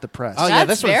off the press. Oh, yeah,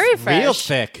 That's this very one's real fresh.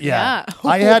 thick. Yeah. Yeah.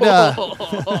 I had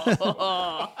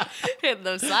Hitting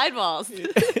those sidewalls.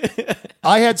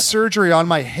 I had surgery on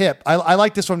my hip. I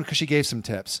like this one because she gave some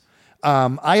tips.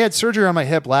 I had surgery on my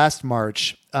hip last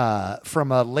March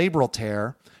from a labral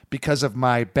tear because of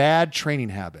my bad training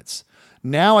habits.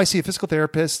 Now I see a physical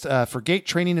therapist for gait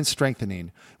training and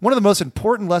strengthening. One of the most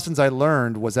important lessons I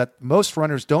learned was that most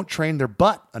runners don't train their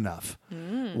butt enough,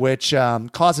 which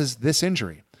causes this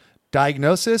injury.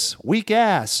 Diagnosis, weak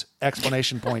ass,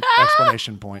 exclamation point,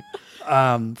 exclamation point.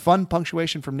 Fun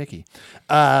punctuation from Nikki.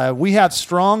 We have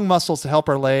strong muscles to help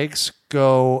our legs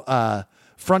go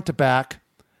front to back,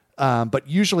 but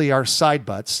usually our side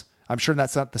butts, I'm sure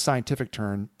that's not the scientific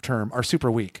term, are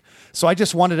super weak. So I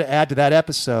just wanted to add to that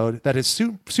episode that is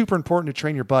super important to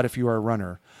train your butt if you are a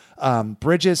runner.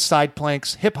 Bridges, side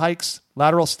planks, hip hikes,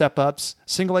 lateral step-ups,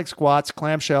 single leg squats,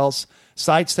 clamshells,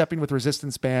 sidestepping with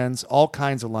resistance bands, all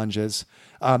kinds of lunges.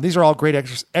 These are all great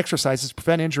exercises to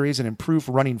prevent injuries and improve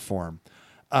running form.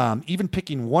 Even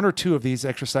picking one or two of these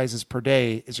exercises per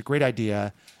day is a great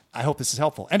idea. I hope this is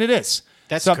helpful. And it is.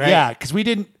 That's so, great. Yeah, because we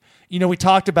didn't, we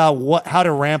talked about how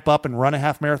to ramp up and run a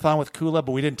half marathon with Kula,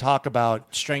 but we didn't talk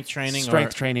about Strength training.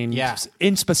 training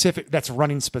in specific. That's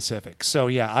running specific. So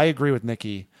yeah, I agree with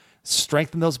Nikki.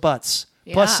 Strengthen those butts.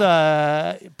 Yeah.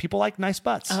 Plus, people like nice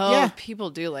butts. Oh, Yeah. people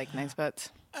do like nice butts.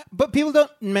 But people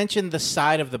don't mention the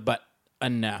side of the butt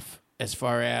enough as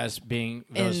far as being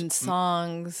those. In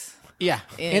songs. Yeah.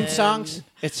 In songs,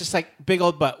 it's just like big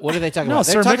old butt. What are they talking No, about?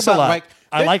 Sir They're talking Mix-a-Lot. about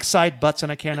I like side butts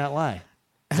and I cannot lie.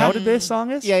 Is that what this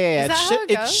song is? Yeah. Is that how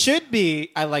it It goes? should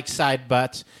be I like side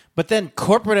butts, but then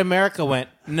corporate America went,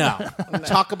 no.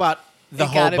 Talk about the It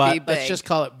whole gotta butt. be Let's big. just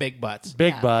call it big butts.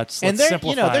 Big butts. And Let's they're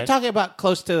simplify they're it. talking about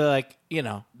close to the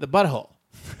butthole.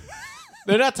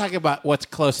 They're not talking about what's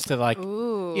close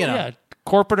to Yeah,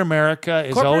 corporate America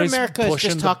is Corporate always America is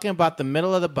pushing just talking about the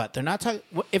middle of the butt. They're not talking.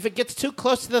 If it gets too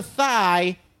close to the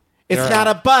thigh, it's They're not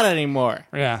out. a butt anymore.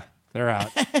 Yeah, they're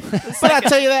out. But I'll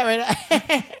tell you that right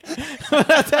now. But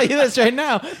I'll tell you this right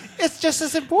now. It's just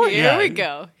as important. Here we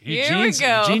go. Here we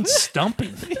go. Eugene's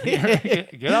stumping.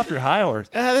 Get off your high horse.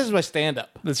 This is my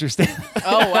stand-up. That's your stand.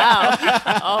 Oh, wow.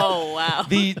 Oh, wow.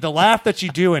 The laugh that you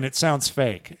do and it sounds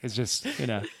fake. It's just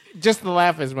Just the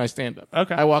laugh is my stand-up.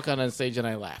 Okay. I walk on stage and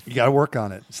I laugh. you got to work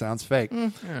on it. Sounds fake.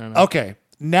 Okay,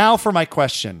 now for my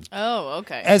question. Oh,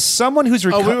 okay. As someone who's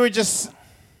Oh, we were just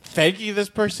thanking this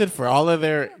person for all of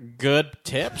their good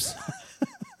tips.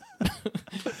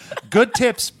 good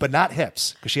tips, but not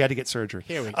hips, because she had to get surgery.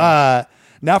 Here we go.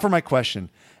 Now for my question.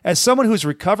 As someone who's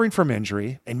recovering from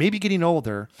injury and maybe getting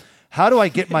older, how do I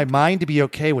get my mind to be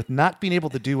okay with not being able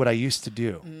to do what I used to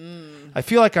do? I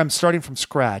feel like I'm starting from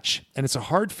scratch, and it's a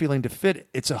hard feeling to fit.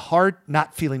 It's a hard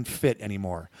not feeling fit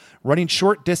anymore. Running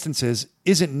short distances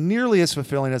isn't nearly as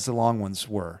fulfilling as the long ones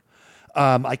were.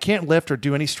 I can't lift or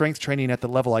do any strength training at the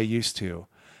level I used to.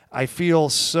 I feel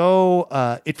so.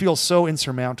 It feels so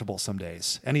insurmountable some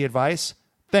days. Any advice?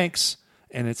 Thanks.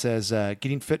 And it says,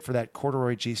 "Getting fit for that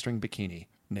corduroy G-string bikini."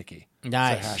 Nikki.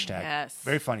 Nice. It's a hashtag. Yes.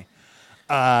 Very funny.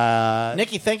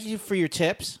 Nikki, thank you for your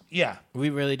tips. Yeah. We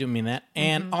really do mean that.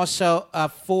 And also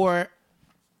for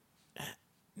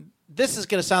this is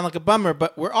going to sound like a bummer,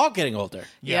 but we're all getting older.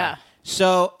 Yeah.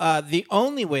 So the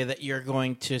only way that you're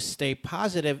going to stay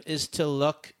positive is to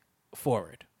look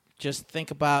forward. Just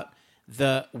think about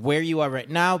where you are right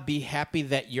now. Be happy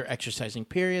that you're exercising,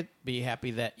 period. Be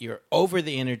happy that you're over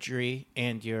the injury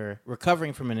and you're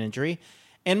recovering from an injury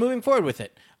and moving forward with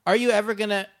it. Are you ever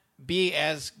going to be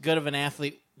as good of an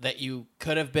athlete that you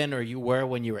could have been or you were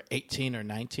when you were 18 or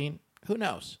 19? Who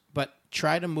knows? But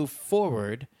try to move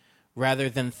forward rather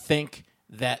than think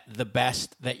that the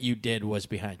best that you did was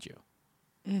behind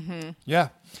you. Yeah.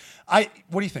 What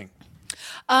do you think?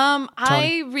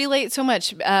 I relate so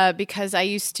much because I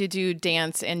used to do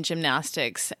dance and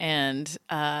gymnastics, and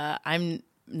I'm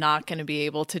not going to be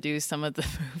able to do some of the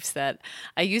moves that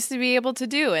I used to be able to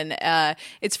do. And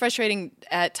it's frustrating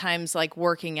at times, like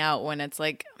working out, when it's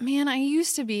like, man, I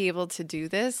used to be able to do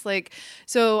this.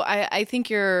 So I think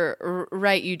you're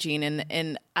right, Eugene.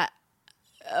 And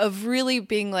of really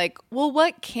being like, well,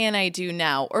 what can I do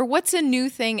now? Or what's a new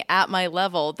thing at my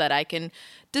level that I can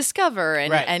discover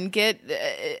and get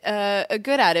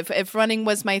good at? If running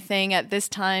was my thing at this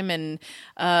time and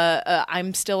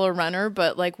I'm still a runner,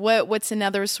 but like what's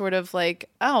another sort of like,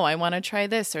 oh, I want to try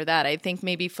this or that. I think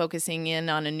maybe focusing in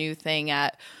on a new thing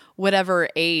at whatever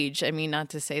age. I mean, not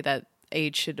to say that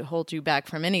age should hold you back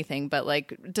from anything, but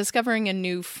like discovering a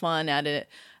new fun at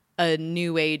a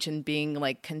new age and being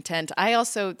like content. I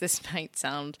also, this might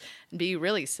sound be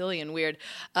really silly and weird,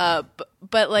 but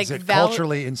like is it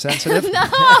culturally insensitive? No.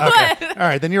 Okay. All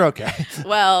right, then you're okay.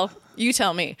 Well, you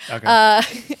tell me.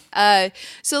 Okay.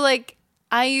 So like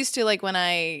I used to like when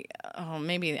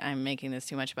maybe I'm making this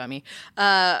too much about me.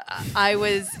 I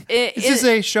was. This is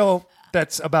a show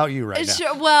that's about you right now.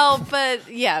 Sure, well, but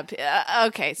yeah.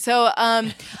 Okay. So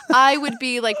I would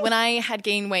be like when I had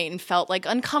gained weight and felt like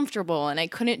uncomfortable and I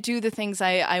couldn't do the things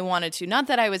I wanted to. Not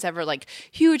that I was ever like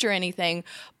huge or anything,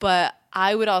 but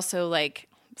I would also like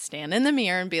stand in the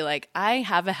mirror and be like, I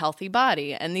have a healthy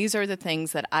body. And these are the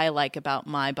things that I like about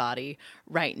my body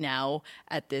right now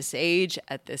at this age,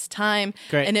 at this time.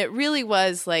 Great. And it really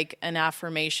was like an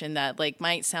affirmation that like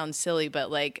might sound silly,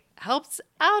 but like helps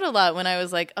out a lot when I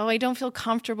was like, oh, I don't feel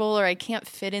comfortable or I can't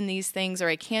fit in these things or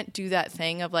I can't do that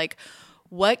thing of like,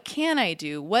 what can I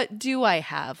do? What do I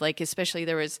have? Like, especially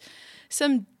there was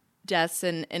some deaths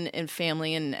in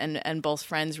family and both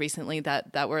friends recently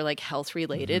that were like health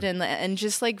related and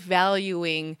just like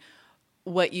valuing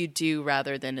what you do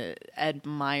rather than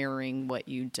admiring what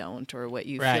you don't or what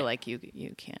you feel like you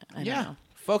can't. I don't know.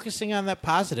 Focusing on that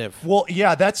positive. Well,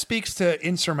 yeah, that speaks to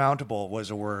insurmountable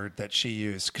was a word that she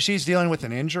used because she's dealing with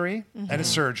an injury and a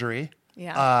surgery.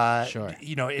 Yeah. Sure.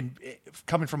 You know,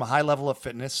 coming from a high level of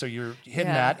fitness, so you're hitting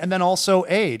that, and then also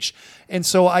age. And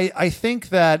so I think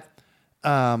that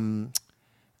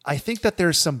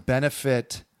there's some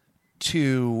benefit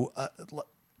to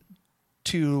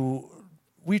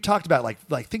we talked about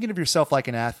like thinking of yourself like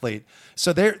an athlete.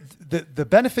 So the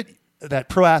benefit that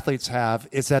pro athletes have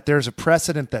is that there's a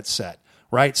precedent that's set,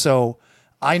 right? So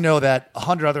I know that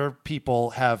 100 other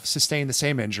people have sustained the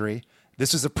same injury.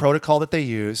 This is the protocol that they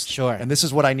used. Sure. And this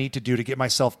is what I need to do to get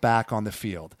myself back on the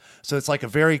field. So it's like a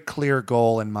very clear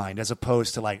goal in mind, as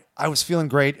opposed to like, I was feeling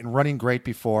great and running great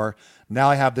before. Now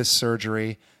I have this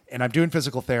surgery and I'm doing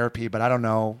physical therapy, but I don't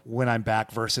know when I'm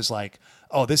back, versus like,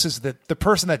 oh, this is the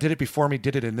person that did it before me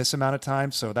did it in this amount of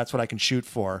time, so that's what I can shoot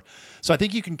for. So I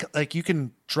think you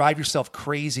can drive yourself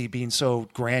crazy being so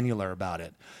granular about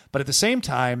it. But at the same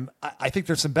time, I think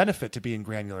there's some benefit to being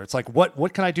granular. It's like,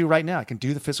 what can I do right now? I can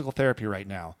do the physical therapy right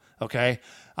now. Okay.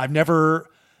 I've never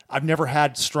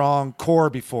had strong core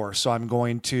before, so I'm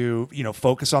going to,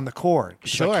 focus on the core.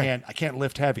 Sure. I can't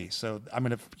lift heavy. So I'm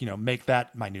going to, make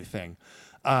that my new thing.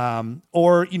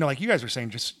 Or, like you guys were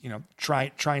saying, just,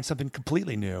 trying something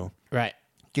completely new, Right.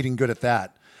 getting good at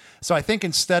that. So I think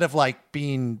instead of like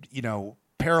being,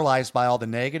 paralyzed by all the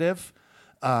negative,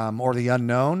 or the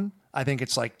unknown, I think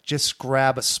it's like, just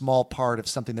grab a small part of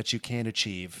something that you can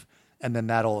achieve, and then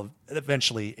that'll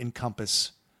eventually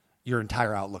encompass your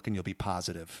entire outlook and you'll be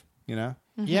positive,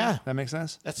 Mm-hmm. Yeah. That makes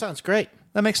sense? That sounds great.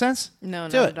 That makes sense? No,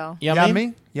 Do not it. at all.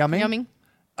 Yummy? Yummy?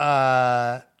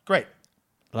 Great.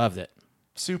 Loved it.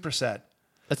 Superset.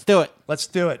 Let's do it. Let's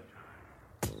do it.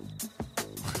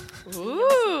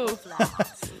 Ooh.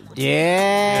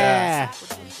 Yeah.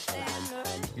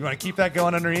 You want to keep that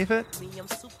going underneath it?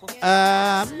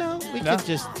 No, we No? could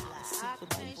just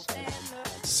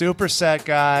Superset,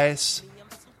 guys.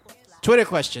 Twitter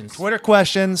questions. Twitter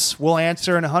questions we'll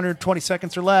answer in 120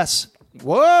 seconds or less.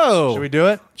 Whoa. Should we do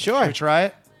it? Sure. Should we try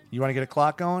it? You want to get a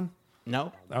clock going?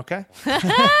 No. Okay.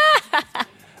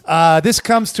 This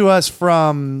comes to us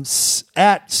from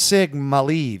at Sigma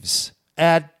Leaves.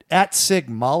 At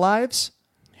Sigma Lives.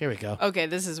 Here we go. Okay,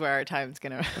 this is where our time's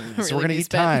gonna. Really So we're going to be eat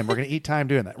spent. time. We're going to eat time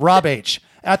doing that. Rob H.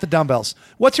 At the Dumbbells.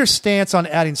 What's your stance on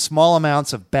adding small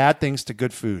amounts of bad things to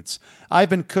good foods? I've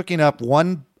been cooking up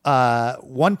 1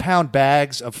 pound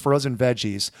bags of frozen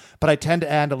veggies, but I tend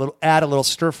to add a little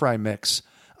stir fry mix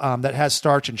that has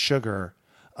starch and sugar,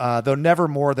 though never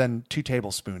more than 2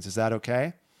 tablespoons. Is that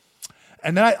okay?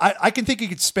 And then I can think you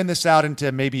could spin this out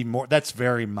into maybe more. That's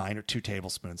very minor. 2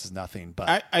 tablespoons is nothing.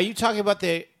 But Are you talking about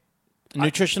the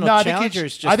nutritional no, challenge, or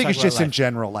is just I think it's talking just about in life?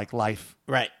 general, like life.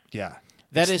 Right. Yeah.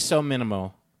 That is so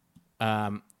minimal,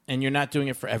 and you're not doing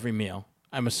it for every meal.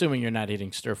 I'm assuming you're not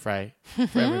eating stir fry for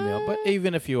every meal, but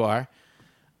even if you are,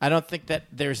 I don't think that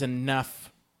there's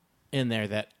enough in there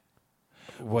that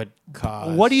would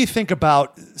cause. What do you think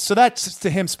about? So that's to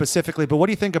him specifically, but what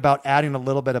do you think about adding a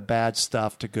little bit of bad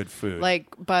stuff to good food? Like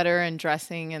butter and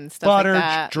dressing and stuff butter, like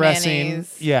that. dressing.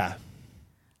 Mayonnaise. Yeah.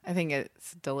 I think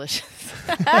it's delicious.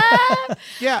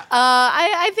 Yeah.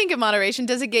 I think in moderation.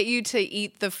 Does it get you to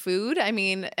eat the food? I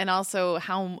mean, and also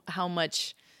how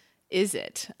much is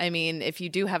it? I mean, if you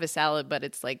do have a salad, but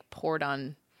it's like poured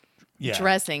on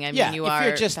dressing, I mean, yeah. you if are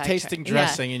you're just tasting yeah.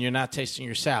 dressing and you're not tasting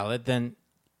your salad, then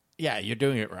yeah, you're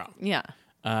doing it wrong. Yeah.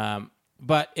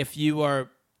 But if you are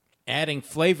adding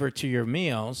flavor to your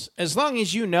meals, as long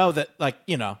as you know that, like,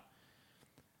 you know,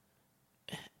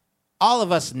 all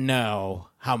of us know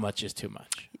how much is too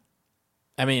much.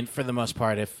 I mean, for the most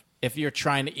part, if you're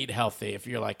trying to eat healthy, if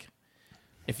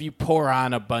you pour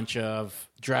on a bunch of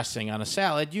dressing on a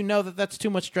salad, you know that that's too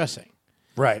much dressing.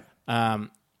 Right.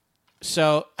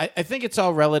 So I think it's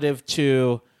all relative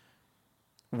to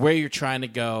where you're trying to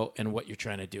go and what you're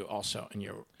trying to do also in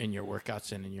your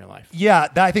workouts and in your life. Yeah,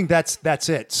 I think that's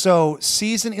it. So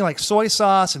seasoning, like soy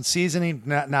sauce and seasoning,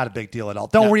 not a big deal at all.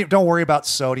 Don't worry about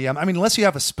sodium. I mean, unless you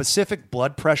have a specific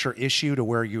blood pressure issue to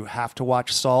where you have to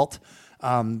watch salt,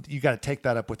 you got to take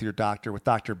that up with your doctor, with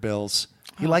Dr. Bills.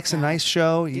 He likes a nice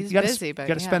show. He's you gotta, busy, but you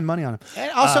got to spend money on him. And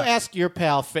also ask your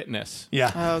pal Fitness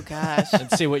Yeah. Oh gosh.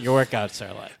 and see what your workouts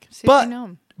are like. See if you know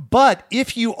 'em. But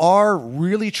if you are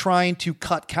really trying to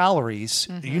cut calories,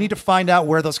 you need to find out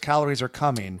where those calories are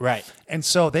coming. Right. And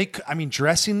so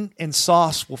dressing and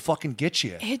sauce will fucking get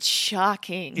you. It's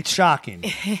shocking. It's shocking.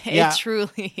 Yeah. It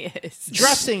truly is.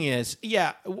 Dressing is,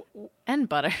 yeah, And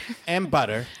butter. and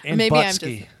butter. And Maybe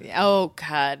Butsky. I'm just. Oh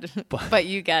God. But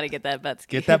you got to get that Butsky.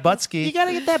 Get that Butsky. You got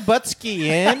to get that Butsky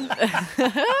in.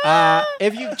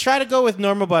 If you try to go with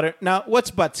normal butter, now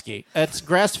what's Butsky? It's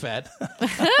grass-fed.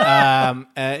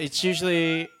 It's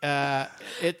usually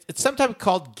it's sometimes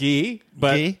called ghee,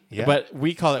 but Ghee, yeah. but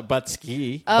we call it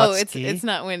Butsky. Oh, Butsky. it's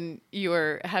not when you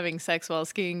were having sex while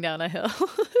skiing down a hill.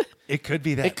 It could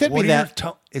be that. It could be What are that.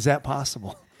 your is that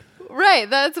possible? Right.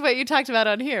 That's what you talked about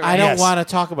on here. I Right? don't Yes. want to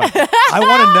talk about that. I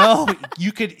want to know.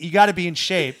 You got to be in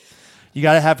shape. You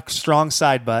got to have strong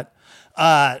side butt.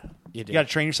 You do. got to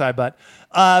train your side butt.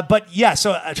 But yeah.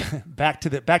 So back to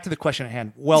the question at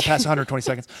hand. Well past 120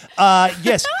 seconds.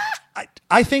 Yes,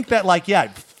 I think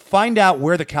that find out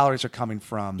where the calories are coming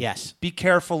from. Yes. Be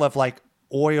careful of like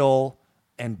oil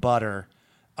and butter.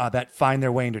 That find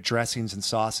their way into dressings and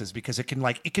sauces because it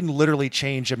can literally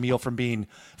change a meal from being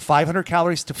 500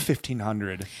 calories to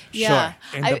 1,500. Yeah.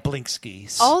 And the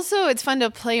Blinkskis. Also, it's fun to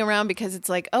play around because it's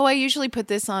like, oh, I usually put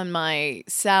this on my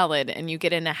salad, and you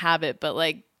get in a habit, but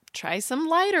like try some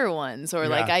lighter ones, or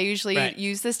like I usually Right.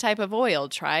 use this type of oil.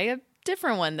 Try a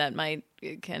different one that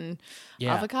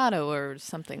avocado or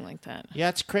something like that. Yeah,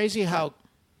 it's crazy how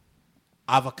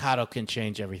avocado can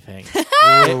change everything.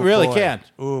 It really boy. can.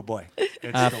 Oh boy.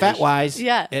 Fat wise,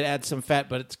 Yeah. it adds some fat,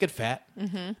 but it's good fat.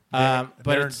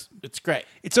 But it's great.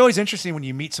 It's always interesting when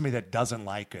you meet somebody that doesn't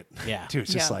like it. Yeah. Too.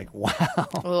 It's just Yeah. like,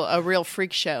 wow. A real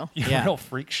freak show. Yeah. A real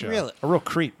freak show. Really. A real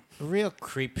creep. A real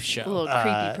creep show. A little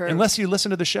creepy perv. Unless you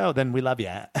listen to the show, then we love you.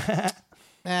 I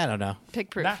don't know. Pig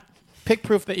proof. Nah. Pick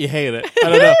proof that you hate it. I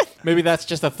don't know. Maybe that's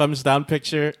just a thumbs down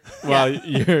picture while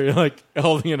you're like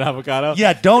holding an avocado.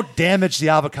 Yeah, don't damage the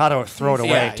avocado or throw it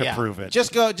away to Yeah. prove it.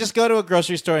 Just go to a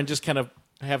grocery store and just kind of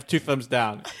have 2 thumbs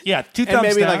down. yeah, 2 And thumbs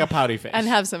maybe down. like a pouty face. And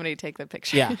have somebody take the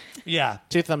picture. yeah. Yeah.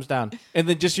 2 thumbs down. And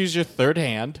then just use your third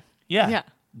hand. Yeah. Yeah.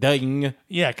 Ding.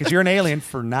 Yeah, because you're an alien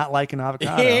for not liking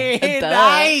avocado. Hey, Duh.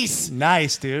 nice.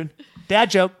 Nice, dude. Dad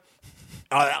joke.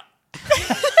 Oh, yeah.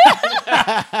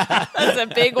 That's a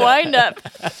big wind up.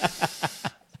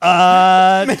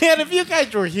 Man, if you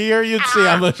guys were here, you'd see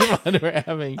how much fun we're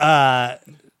having.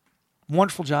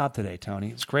 Wonderful job today, Tony.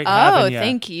 It's great having you.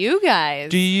 Thank you guys.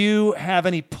 Do you have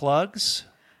any plugs?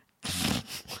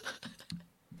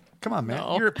 Come on, man.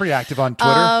 No. You're pretty active on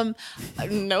Twitter.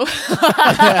 No.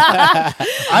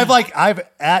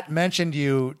 I've mentioned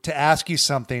you to ask you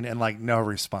something and like no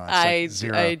response. Like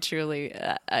zero. I truly,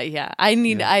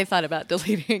 I thought about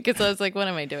deleting it because I was like, what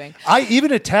am I doing? I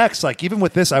even a text, like even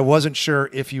with this, I wasn't sure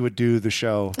if you would do the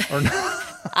show or not.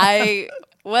 I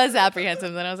was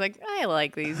apprehensive, then I was like, I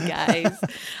like these guys,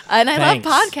 and I Thanks.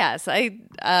 love podcasts. And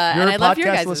You're I a love your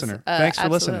podcast guys' listener. Thanks for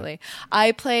listening. absolutely.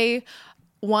 I play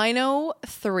Wino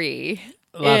 3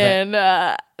 Love it. in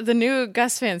the new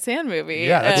Gus Van Sant movie.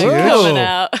 Yeah, that's huge. coming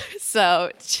out.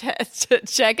 So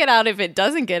check it out if it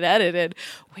doesn't get edited,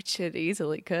 which it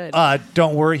easily could.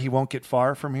 Don't worry, he won't get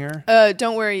far from here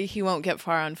Don't worry, he won't get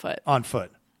far on foot. on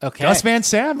foot. Okay. Gus Van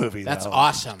Sant movie. That's though.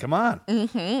 awesome. Come on.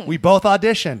 Mm-hmm. We both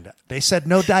auditioned. They said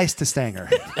no dice to Stanger.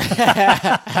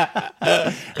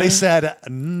 They said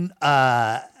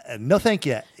no, thank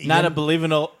you. Not a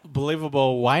believable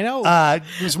wino?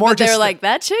 It was more But just they're like,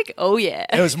 that chick? Oh, yeah.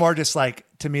 It was more just like,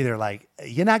 to me, they're like,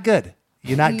 you're not good.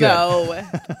 You're not good. No,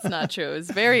 it's not true. It was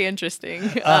very interesting.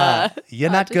 You're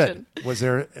not audition.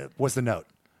 good. Was the note?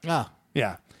 Oh.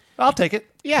 Yeah, I'll take it.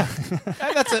 Yeah.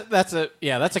 that's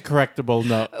a correctable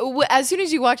note. As soon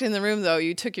as you walked in the room, though,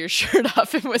 you took your shirt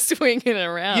off and was swinging it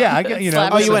around. Yeah,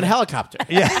 Oh, you went helicopter.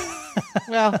 Yeah.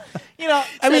 Well,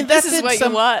 I mean, this that's is what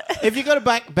you want. If you go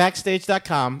to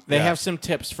backstage.com, they have some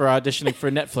tips for auditioning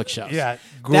for Netflix shows. Yeah.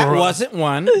 That wasn't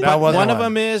one. But wasn't one of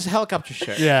one. them is helicopter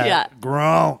shirt. Yeah. Yeah.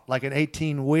 Grown like an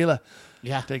 18-wheeler.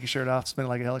 Yeah. Take your shirt off, spin it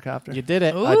like a helicopter. You did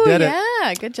it. Ooh, I did it.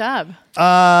 Yeah, good job. No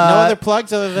other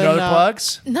plugs other than No other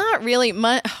plugs? Not really.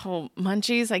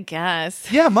 Munchies, I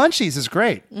guess. Yeah, Munchies is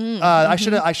great. I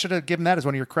should have given that as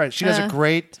one of your credits. She does a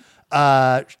great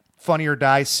Funny or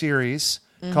Die series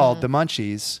called The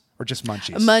Munchies, or just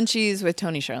Munchies. Munchies with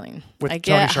Toni Charline. With I Toni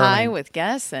get high Charline. with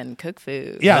guests and cook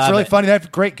food. Yeah, it's Love really it. funny. They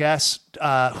have great guests.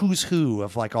 Who's who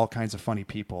of like all kinds of funny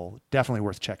people. Definitely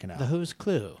worth checking out. The Who's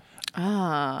Clue.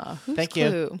 Who's Thank you.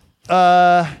 Clue?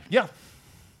 Yeah.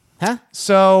 Huh?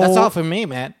 So That's all for me,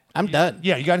 man. I'm done.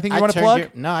 Yeah, you got anything you want to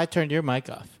plug? No, I turned your mic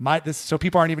off. So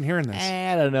people aren't even hearing this.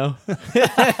 I don't know.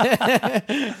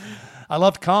 I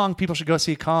loved Kong. People should go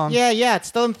see Kong. Yeah, it's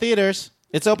still in theaters.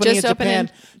 It's opening Just in opening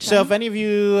Japan. So if any of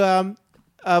you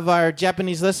of our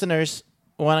Japanese listeners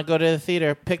want to go to the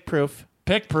theater, pick proof.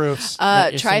 Pick proofs.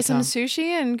 That you're Try seeing some Kong. sushi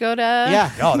and go to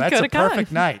Oh, that's go a to Kong.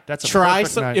 perfect night. That's a Try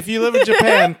perfect some. night. If you live in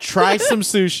Japan, try some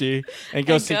sushi and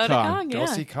go And see go to Kong. Kong, Go yeah.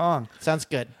 see Kong. Sounds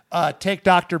good. Take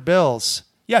Dr. Bill's.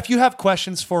 Yeah, if you have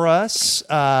questions for us,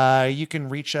 you can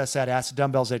reach us at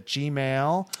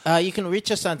askthedumbbells@gmail. You can reach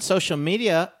us on social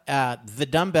media, The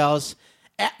Dumbbells,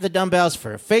 at The Dumbbells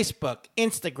for Facebook,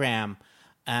 Instagram,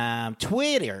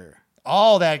 Twitter.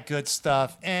 All that good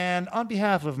stuff. And on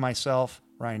behalf of myself,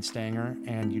 Ryan Stanger,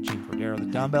 and Eugene Cordero, The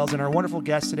Dumbbells, and our wonderful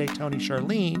guest today, Toni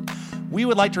Charline, we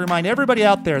would like to remind everybody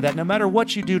out there that no matter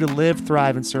what you do to live,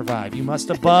 thrive, and survive, you must,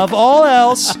 above all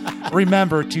else,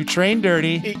 remember to train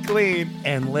dirty, Eat clean.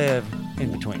 and live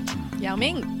in between. Yao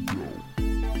Ming.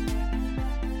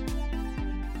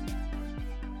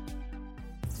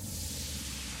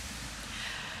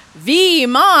 V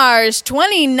Mars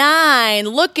 29,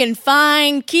 looking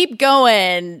fine. Keep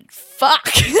going. Fuck.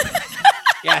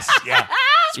 Yes. Yeah.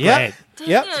 Yep.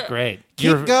 Yep. Great.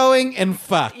 Keep going and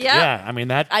fuck. Yeah, I mean,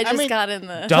 that I just mean, got in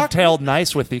the dovetailed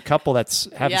nice with the couple that's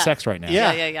having Yeah. sex right now.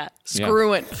 Yeah. Yeah.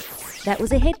 Screwing. That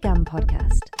was a headgum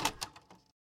podcast.